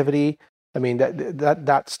productivity. I mean,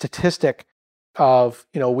 that statistic of,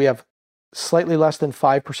 we have slightly less than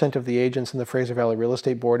 5% of the agents in the Fraser Valley Real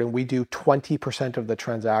Estate Board, and we do 20% of the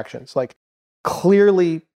transactions. Like,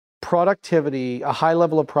 clearly, productivity, a high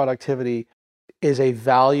level of productivity, is a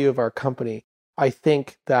value of our company. I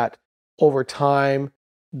think that over time,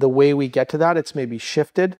 the way we get to that, it's maybe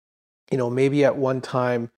shifted. Maybe at one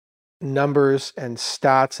time, numbers and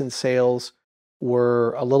stats and sales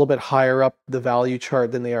were a little bit higher up the value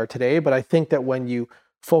chart than they are today. But I think that when you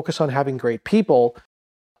focus on having great people,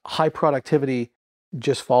 high productivity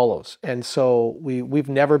just follows. And so we've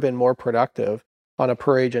never been more productive on a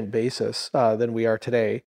per agent basis than we are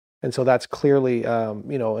today. And so that's clearly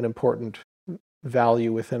an important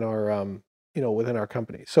value within our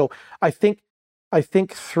company. So I think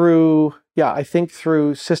through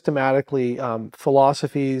systematically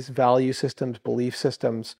philosophies, value systems, belief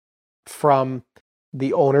systems from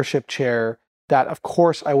the ownership chair that, of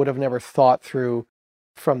course, I would have never thought through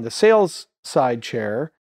from the sales side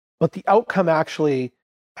chair, but the outcome actually,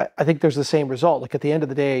 I think there's the same result. Like, at the end of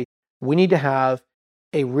the day, we need to have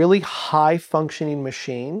a really high functioning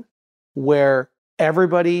machine where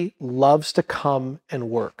everybody loves to come and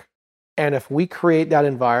work. And if we create that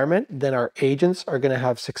environment, then our agents are going to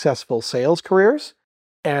have successful sales careers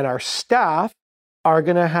and our staff are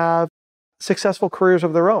going to have successful careers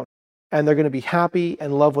of their own. And they're going to be happy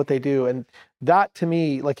and love what they do. And that to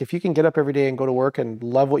me, like if you can get up every day and go to work and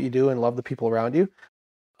love what you do and love the people around you,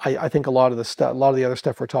 I think a lot of the other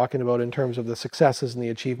stuff we're talking about in terms of the successes and the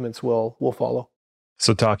achievements will follow.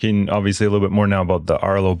 So talking obviously a little bit more now about the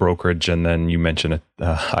Arlo brokerage, and then you mentioned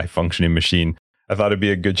a high functioning machine. I thought it'd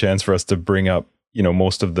be a good chance for us to bring up,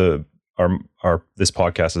 most of our this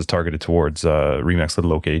podcast is targeted towards RE/MAX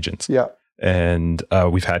Little Oak agents. Yeah. And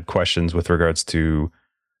we've had questions with regards to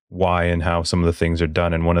why and how some of the things are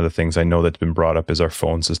done. And one of the things I know that's been brought up is our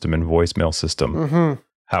phone system and voicemail system,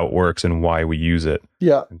 how it works and why we use it.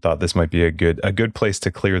 Yeah. I thought this might be a good place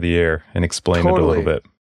to clear the air and explain it a little bit.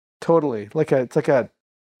 Totally. It's like a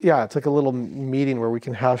little meeting where we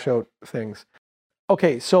can hash out things.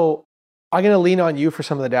 Okay. So I'm going to lean on you for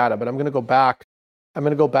some of the data, but I'm going to go back,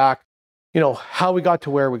 how we got to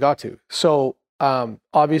where we got to. So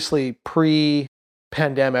obviously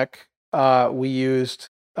pre-pandemic, we used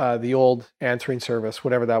the old answering service,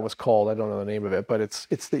 whatever that was called. I don't know the name of it, but it's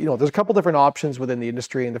there's a couple different options within the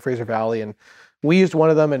industry in the Fraser Valley, and we used one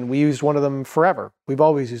of them, and we used one of them forever. We've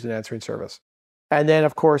always used an answering service. And then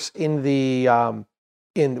of course in the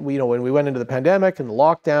when we went into the pandemic and the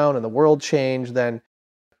lockdown and the world changed, then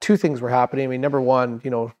two things were happening. I mean, number one,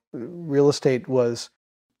 real estate was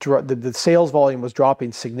the sales volume was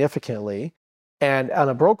dropping significantly, and on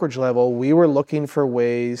a brokerage level, we were looking for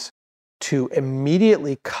ways to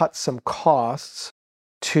immediately cut some costs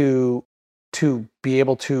to be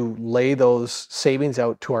able to lay those savings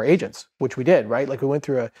out to our agents, which we did, right? Like we went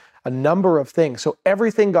through a number of things. So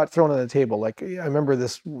everything got thrown on the table. Like I remember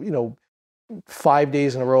this, 5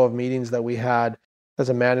 days in a row of meetings that we had as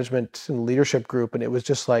a management and leadership group, and it was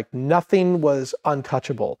just like nothing was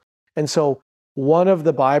untouchable. And so one of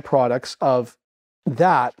the byproducts of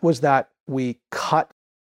that was that we cut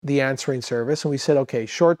the answering service and we said, okay,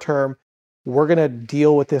 short term, we're going to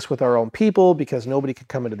deal with this with our own people because nobody can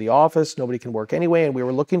come into the office, nobody can work anyway. And we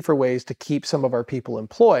were looking for ways to keep some of our people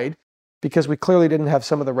employed because we clearly didn't have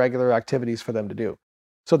some of the regular activities for them to do.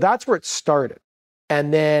 So that's where it started.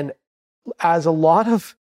 And then as a lot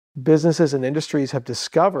of businesses and industries have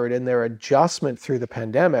discovered in their adjustment through the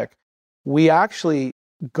pandemic, we actually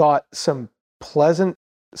got some pleasant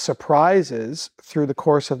surprises through the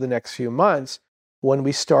course of the next few months when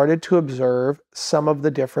we started to observe some of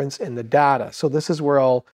the difference in the data. So this is where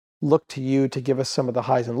I'll look to you to give us some of the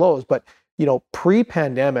highs and lows. But,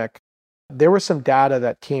 pre-pandemic, there was some data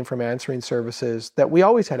that came from answering services that we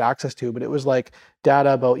always had access to, but it was like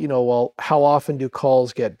data about, how often do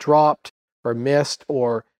calls get dropped or missed,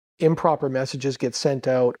 or improper messages get sent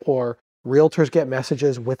out, or realtors get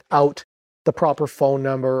messages without the proper phone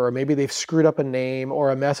number, or maybe they've screwed up a name,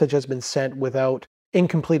 or a message has been sent without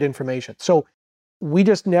incomplete information. So we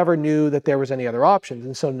just never knew that there was any other options.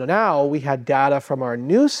 And so now we had data from our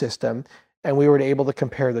new system and we were able to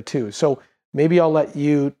compare the two. So maybe I'll let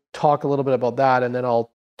you talk a little bit about that, and then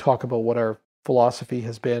I'll talk about what our philosophy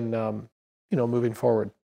has been, moving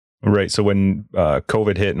forward. Right. So when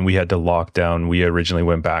COVID hit and we had to lock down, we originally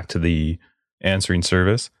went back to the answering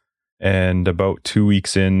service. And about 2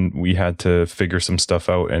 weeks in, we had to figure some stuff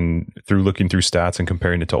out. And through looking through stats and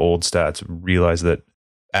comparing it to old stats, realized that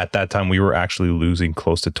at that time, we were actually losing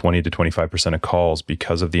close to 20 to 25% of calls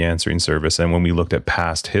because of the answering service. And when we looked at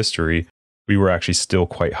past history, we were actually still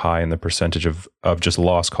quite high in the percentage of just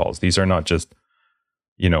lost calls. These are not just,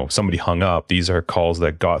 somebody hung up. These are calls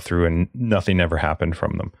that got through and nothing ever happened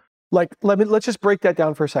from them. Like, let's just break that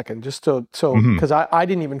down for a second, just so because I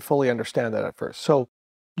didn't even fully understand that at first. So,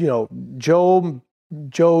 Joe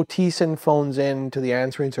Thiessen phones in to the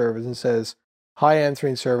answering service and says, "Hi,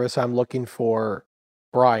 answering service, I'm looking for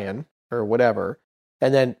Brian," or whatever,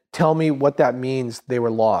 and then tell me what that means. They were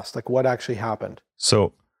lost. Like, what actually happened?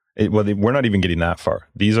 So, we're not even getting that far.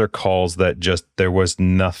 These are calls that just there was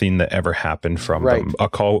nothing that ever happened from them. A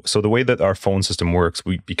call. So the way that our phone system works,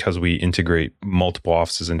 because we integrate multiple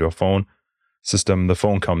offices into a phone system, the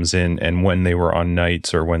phone comes in, and when they were on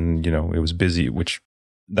nights or when it was busy, which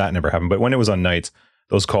that never happened, but when it was on nights,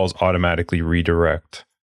 those calls automatically redirect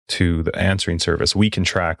to the answering service. We can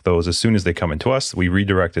track those as soon as they come into us. We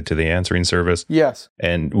redirect it to the answering service. Yes.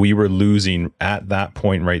 And we were losing at that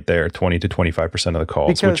point right there 20 to 25% of the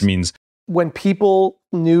calls, because which means when people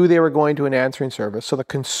knew they were going to an answering service, so the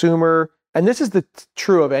consumer, and this is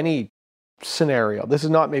true of any scenario, this is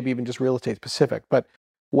not maybe even just real estate specific, but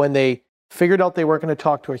when they figured out they weren't going to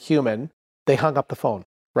talk to a human, they hung up the phone,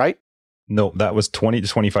 right? No, that was 20 to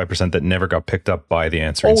 25% that never got picked up by the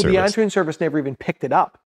answering service. The answering service never even picked it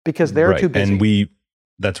up because they're too busy. And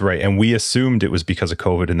that's right. And we assumed it was because of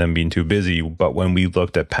COVID and them being too busy. But when we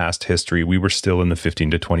looked at past history, we were still in the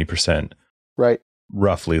 15 to 20%. Right.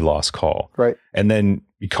 Roughly lost call. Right. And then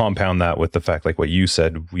you compound that with the fact, like what you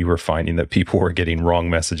said, we were finding that people were getting wrong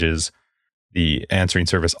messages. The answering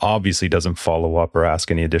service obviously doesn't follow up or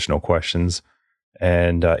ask any additional questions.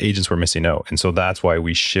 And agents were missing out. And so that's why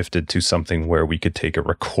we shifted to something where we could take a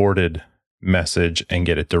recorded message and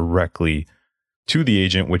get it directly to the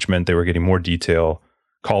agent, which meant they were getting more detail,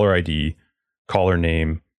 caller ID, caller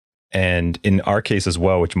name. And in our case as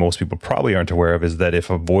well, which most people probably aren't aware of, is that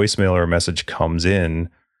if a voicemail or a message comes in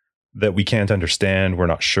that we can't understand, we're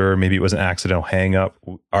not sure, maybe it was an accidental hang up,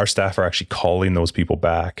 our staff are actually calling those people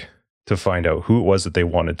back to find out who it was that they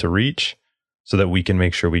wanted to reach so that we can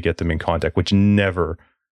make sure we get them in contact, which never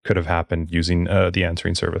could have happened using the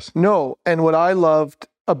answering service. No. And what I loved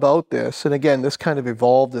about this, and again, this kind of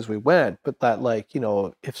evolved as we went, but that, like, you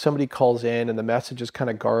know, if somebody calls in and the message is kind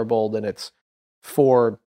of garbled and it's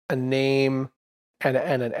for a name and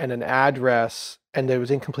an address and there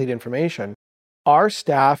was incomplete information, our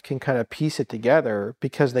staff can kind of piece it together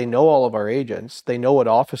because they know all of our agents, they know what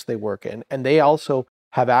office they work in, and they also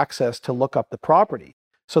have access to look up the property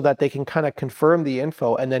so that they can kind of confirm the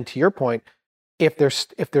info. And then to your point, if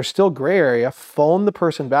there's still gray area, phone the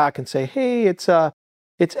person back and say, hey, it's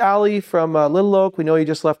Ali from Little Oak. We know you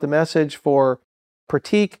just left a message for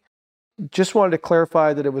Pratik. Just wanted to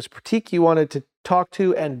clarify that it was Pratik you wanted to talk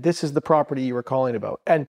to, and this is the property you were calling about.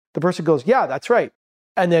 And the person goes, yeah, that's right.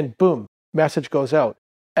 And then boom, message goes out.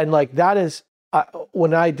 And like that is,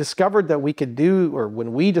 when I discovered that we could do, or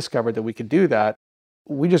when we discovered that we could do that,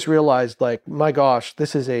 we just realized, like, my gosh,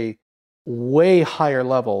 this is a way higher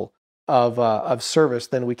level of service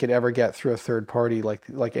than we could ever get through a third party,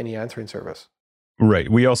 like any answering service. Right.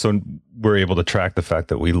 We also were able to track the fact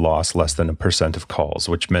that we lost less than 1% of calls,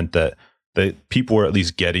 which meant that people were at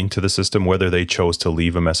least getting to the system, whether they chose to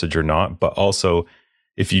leave a message or not. But also,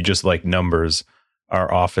 if you just like numbers,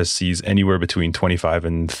 our office sees anywhere between 25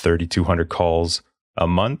 and 3,200 calls a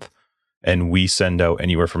month. And we send out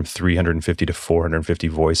anywhere from 350 to 450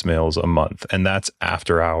 voicemails a month. And that's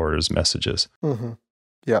after hours messages. Mm-hmm.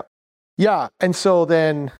 Yeah. Yeah. And so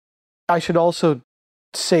then I should also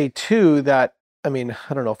say too that, I mean,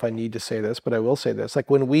 I don't know if I need to say this, but I will say this. Like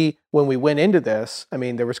when we went into this, I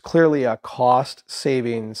mean, there was clearly a cost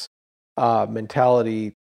savings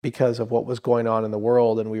mentality because of what was going on in the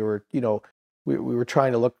world. And we were, you know, we were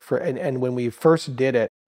trying to look for, and when we first did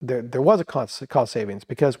it, there was a cost savings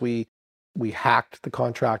because we hacked the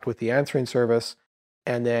contract with the answering service.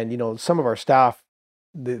 And then, you know, some of our staff,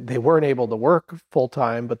 they weren't able to work full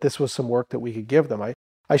time, but this was some work that we could give them.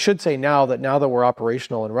 I should say now that we're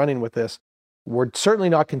operational and running with this, we're certainly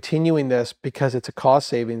not continuing this because it's a cost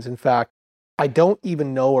savings. In fact, I don't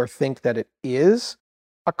even know or think that it is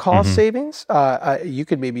a cost savings. You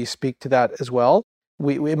could maybe speak to that as well.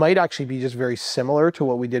 It might actually be just very similar to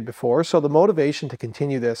what we did before. So the motivation to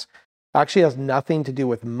continue this actually has nothing to do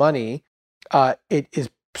with money. It is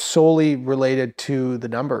solely related to the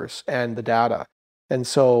numbers and the data. And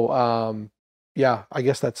so, yeah, I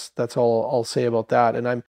guess that's all I'll say about that.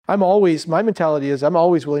 And my mentality is I'm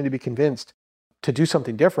always willing to be convinced to do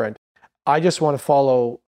something different. I just want to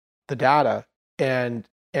follow the data. And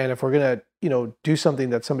if we're going to, you know, do something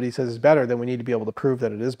that somebody says is better, then we need to be able to prove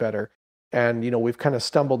that it is better. And, you know, we've kind of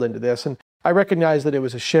stumbled into this. And I recognize that it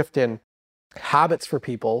was a shift in habits for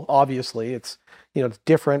people. Obviously, it's, you know, it's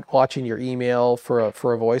different watching your email for a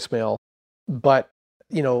voicemail, but,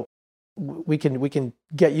 you know, we can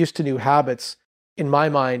get used to new habits in my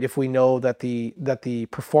mind if we know that the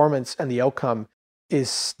performance and the outcome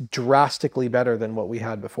is drastically better than what we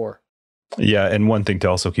had before. Yeah, and one thing to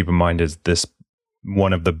also keep in mind is this.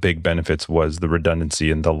 One of the big benefits was the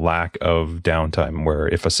redundancy and the lack of downtime, where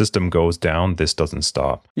if a system goes down, this doesn't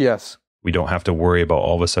stop. Yes. We don't have to worry about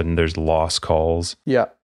all of a sudden there's lost calls. Yeah.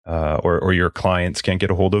 Or your clients can't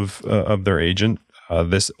get a hold of their agent.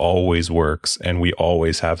 This always works, and we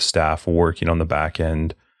always have staff working on the back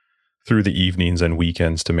end through the evenings and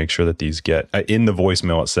weekends to make sure that these get in the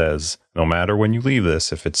voicemail. It says, no matter when you leave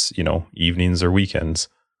this, if it's, you know, evenings or weekends,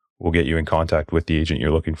 we'll get you in contact with the agent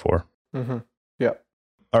you're looking for. Mm-hmm. Yeah.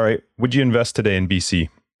 All right. Would you invest today in BC?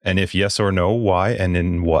 And if yes or no, why and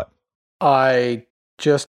in what? I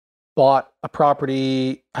just bought a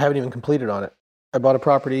property. I haven't even completed on it. I bought a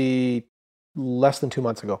property less than 2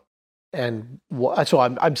 months ago. And so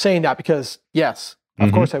I'm saying that because yes,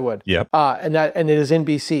 of course I would. Yep. And it is in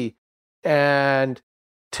BC. And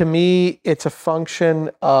to me, it's a function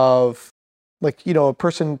of Like, a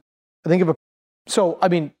person, I think of a, so, I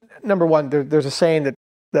mean, number one, there's a saying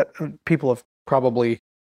that people have probably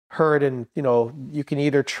heard, and, you can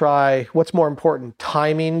either try, what's more important,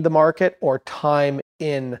 timing the market or time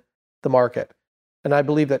in the market. And I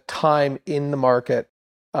believe that time in the market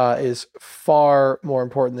is far more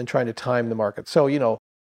important than trying to time the market. So,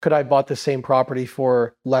 could I have bought the same property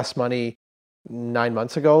for less money 9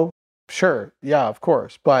 months ago? Sure. Yeah, of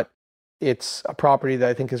course. But it's a property that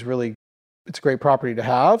I think is really, it's a great property to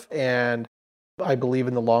have. And I believe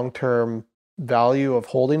in the long-term value of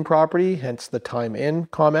holding property, hence the time in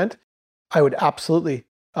comment. I would absolutely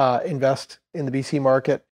invest in the BC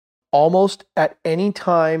market almost at any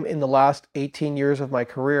time in the last 18 years of my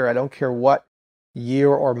career. I don't care what year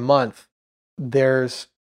or month, there's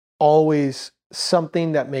always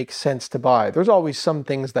something that makes sense to buy. There's always some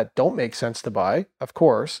things that don't make sense to buy, of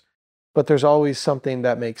course, but there's always something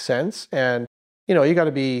that makes sense. And, you got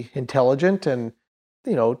to be intelligent and,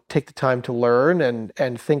 take the time to learn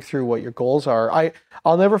and think through what your goals are.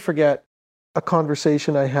 I'll never forget a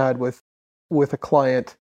conversation I had with a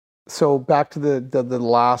client. So back to the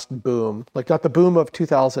last boom, like not the boom of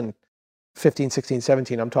 2015, 16,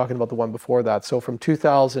 17. I'm talking about the one before that. So from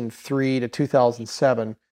 2003 to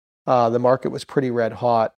 2007, the market was pretty red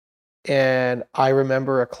hot. And I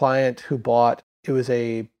remember a client who bought, it was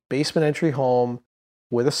a basement entry home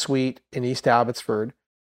with a suite in East Abbotsford.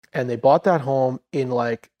 And they bought that home in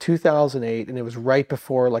like 2008. And it was right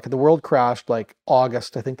before, like, the world crashed, like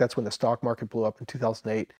August. I think that's when the stock market blew up in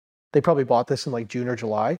 2008. They probably bought this in like June or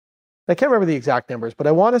July. I can't remember the exact numbers, but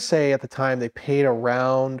I want to say at the time they paid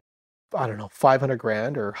around, I don't know, 500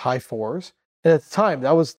 grand or high fours. And at the time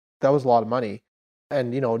that was a lot of money.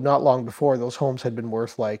 And, not long before, those homes had been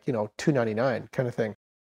worth like, $299 kind of thing.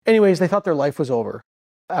 Anyways, they thought their life was over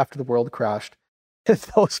after the world crashed. And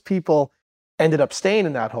those people ended up staying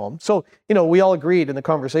in that home. So, we all agreed in the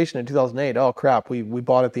conversation in 2008, oh crap, we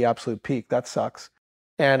bought at the absolute peak. That sucks.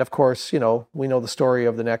 And of course, we know the story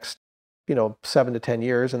of the next, 7 to 10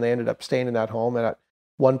 years, and they ended up staying in that home. And at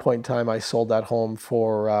one point in time, I sold that home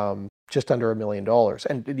for just under $1 million.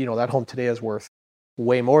 And, that home today is worth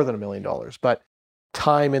way more than $1 million. But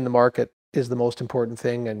time in the market is the most important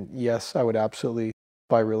thing. And yes, I would absolutely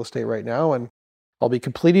buy real estate right now. And I'll be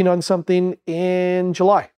completing on something in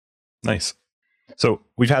July. Nice. So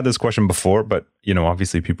we've had this question before, but,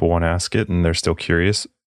 obviously people want to ask it and they're still curious.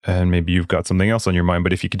 And maybe you've got something else on your mind,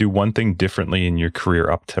 but if you could do one thing differently in your career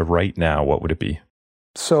up to right now, what would it be?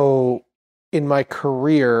 So in my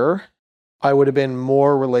career, I would have been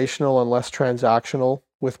more relational and less transactional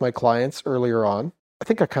with my clients earlier on. I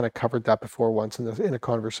think I kind of covered that before once in a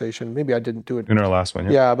conversation. Maybe I didn't do it in our last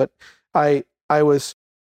one. Yeah, but it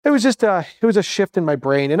was just it was a shift in my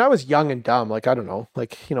brain, and I was young and dumb. Like, I don't know,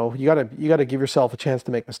 like, you gotta give yourself a chance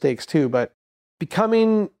to make mistakes too. But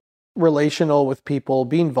becoming relational with people,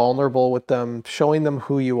 being vulnerable with them, showing them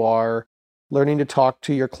who you are, learning to talk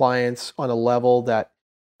to your clients on a level that,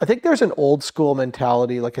 I think there's an old school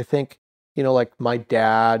mentality. Like, I think, like my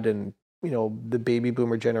dad and, the baby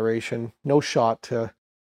boomer generation, no shot to,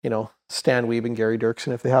 Stan Weeb and Gary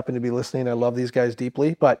Dirksen, if they happen to be listening. I love these guys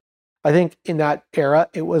deeply. But I think in that era,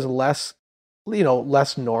 it was less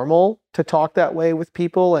normal to talk that way with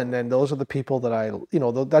people. And then those are the people that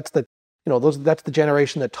that's the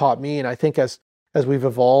generation that taught me. And I think as we've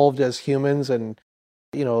evolved as humans and,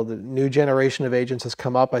 the new generation of agents has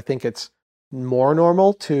come up, I think it's more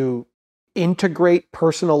normal to integrate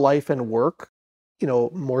personal life and work,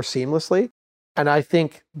 more seamlessly. And I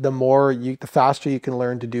think the faster you can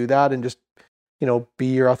learn to do that and just, be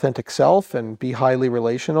your authentic self and be highly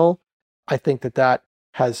relational, I think that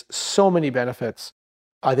has so many benefits.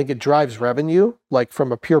 I think it drives revenue, like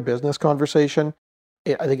from a pure business conversation.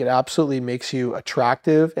 I think it absolutely makes you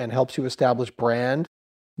attractive and helps you establish brand,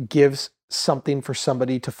 gives something for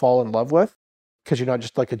somebody to fall in love with, because you're not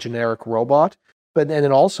just like a generic robot. But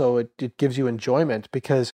then also it gives you enjoyment,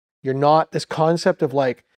 because you're not this concept of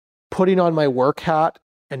like putting on my work hat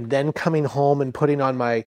and then coming home and putting on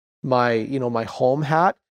my home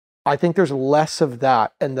hat. I think there's less of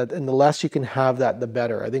that, and the less you can have that, the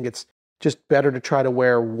better. I think it's just better to try to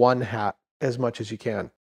wear one hat as much as you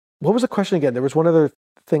can. What was the question again? There was one other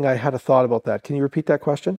thing I had a thought about that. Can you repeat that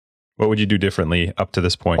question? What would you do differently up to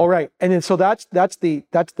this point? All right. And then so that's the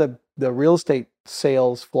real estate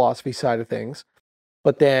sales philosophy side of things.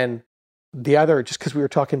 But then the other, just because we were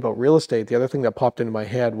talking about real estate, the other thing that popped into my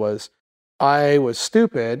head was I was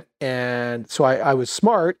stupid. And so I was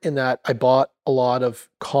smart in that I bought a lot of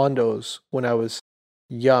condos when I was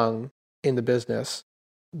young in the business,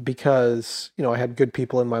 because, I had good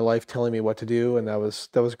people in my life telling me what to do. And that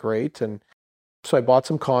was great. And so I bought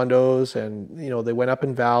some condos, and they went up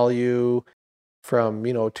in value from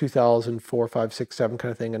 2004, 5, 6, 7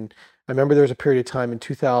 kind of thing. And I remember there was a period of time in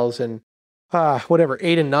 2000, whatever,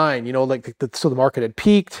 8 and 9, so the market had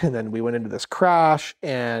peaked, and then we went into this crash,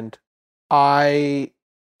 and I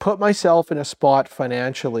put myself in a spot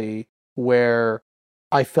financially where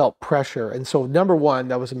I felt pressure. And so number one,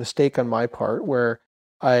 that was a mistake on my part, where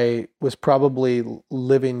I was probably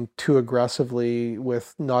living too aggressively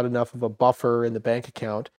with not enough of a buffer in the bank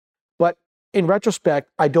account. But in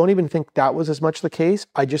retrospect, I don't even think that was as much the case.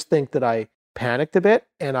 I just think that I panicked a bit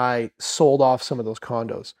and I sold off some of those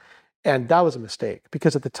condos. And that was a mistake,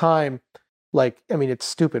 because at the time, it's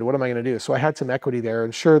stupid. What am I going to do? So I had some equity there,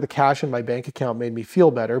 and sure, the cash in my bank account made me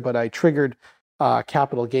feel better, but I triggered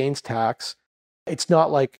capital gains tax. It's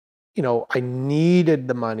not like, I needed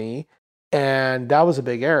the money. And that was a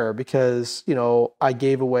big error, because, I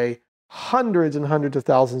gave away hundreds and hundreds of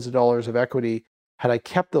thousands of dollars of equity. Had I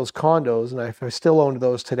kept those condos, and if I still owned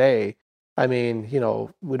those today, we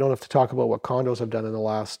don't have to talk about what condos have done in the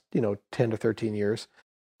last, 10 to 13 years.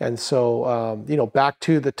 And so, back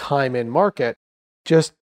to the time in market,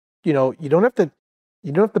 just, you don't have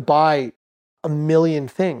to buy a million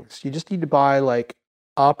things. You just need to buy like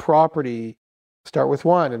a property, start with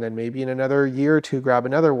one, and then maybe in another year or two, grab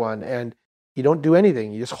another one. And you don't do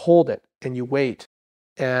anything. You just hold it and you wait.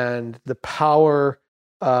 And the power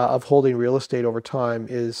of holding real estate over time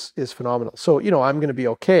is phenomenal. So, I'm going to be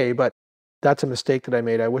okay, but that's a mistake that I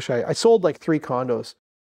made. I wish I sold like 3 condos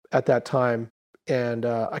at that time, and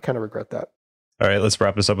I kind of regret that. All right, let's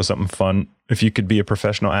wrap this up with something fun. If you could be a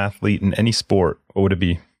professional athlete in any sport, what would it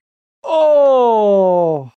be?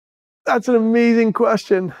 Oh, that's an amazing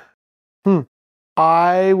question.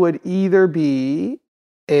 I would either be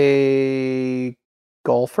a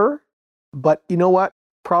golfer, but you know what?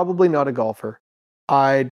 Probably not a golfer.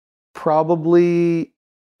 I'd probably,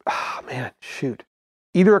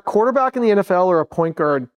 either a quarterback in the NFL or a point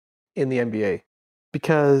guard in the NBA,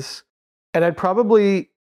 and I'd probably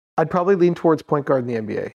lean towards point guard in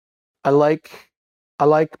the NBA. I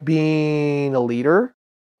like being a leader,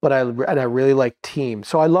 but I really like team.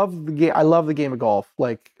 So I love the game. I love the game of golf.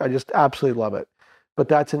 Like, I just absolutely love it. But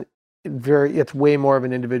it's way more of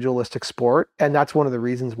an individualistic sport. And that's one of the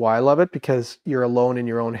reasons why I love it, because you're alone in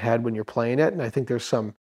your own head when you're playing it. And I think there's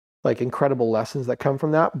some like incredible lessons that come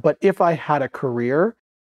from that. But if I had a career,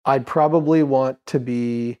 I'd probably want to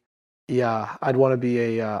be, I'd want to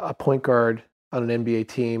be a point guard on an NBA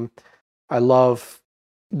team. I love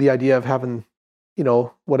the idea of having,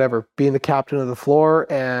 being the captain of the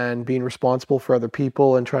floor and being responsible for other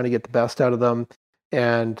people and trying to get the best out of them.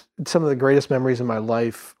 And some of the greatest memories in my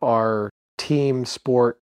life are team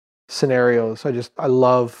sport scenarios. I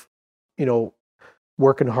love,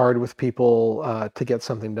 working hard with people to get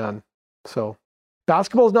something done. So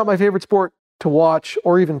basketball is not my favorite sport to watch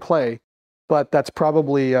or even play, but that's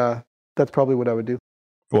probably what I would do.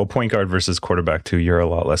 Well, point guard versus quarterback too, you're a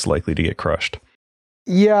lot less likely to get crushed.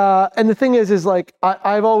 Yeah, and the thing is like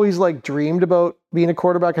I've always like dreamed about being a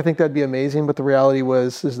quarterback. I think that'd be amazing, but the reality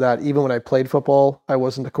is that even when I played football, I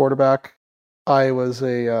wasn't a quarterback. I was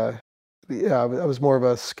I was more of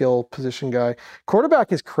a skill position guy.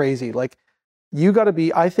 Quarterback is crazy. Like,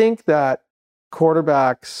 I think that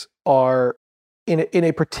quarterbacks are in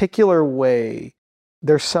a particular way,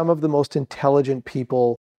 they're some of the most intelligent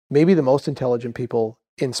people, maybe the most intelligent people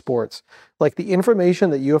in sports. Like, the information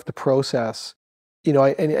that you have to process,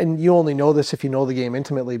 and you only know this if you know the game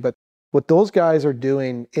intimately, but what those guys are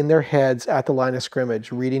doing in their heads at the line of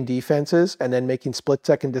scrimmage, reading defenses and then making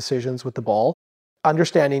split-second decisions with the ball,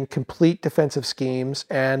 understanding complete defensive schemes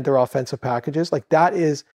and their offensive packages, like, that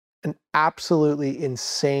is an absolutely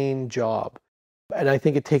insane job. And I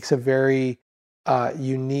think it takes a very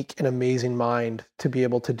unique and amazing mind to be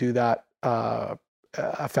able to do that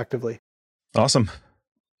effectively. Awesome.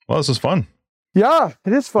 Well, this was fun. Yeah,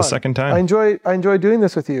 it is fun. The second time. I enjoy doing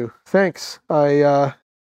this with you. Thanks. I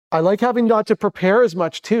like having not to prepare as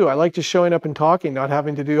much too. I like just showing up and talking, not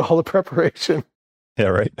having to do all the preparation. Yeah,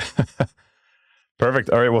 right. Perfect.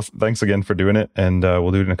 All right. Well, thanks again for doing it, and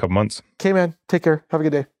we'll do it in a couple months. Okay, man. Take care. Have a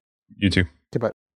good day. You too. Goodbye.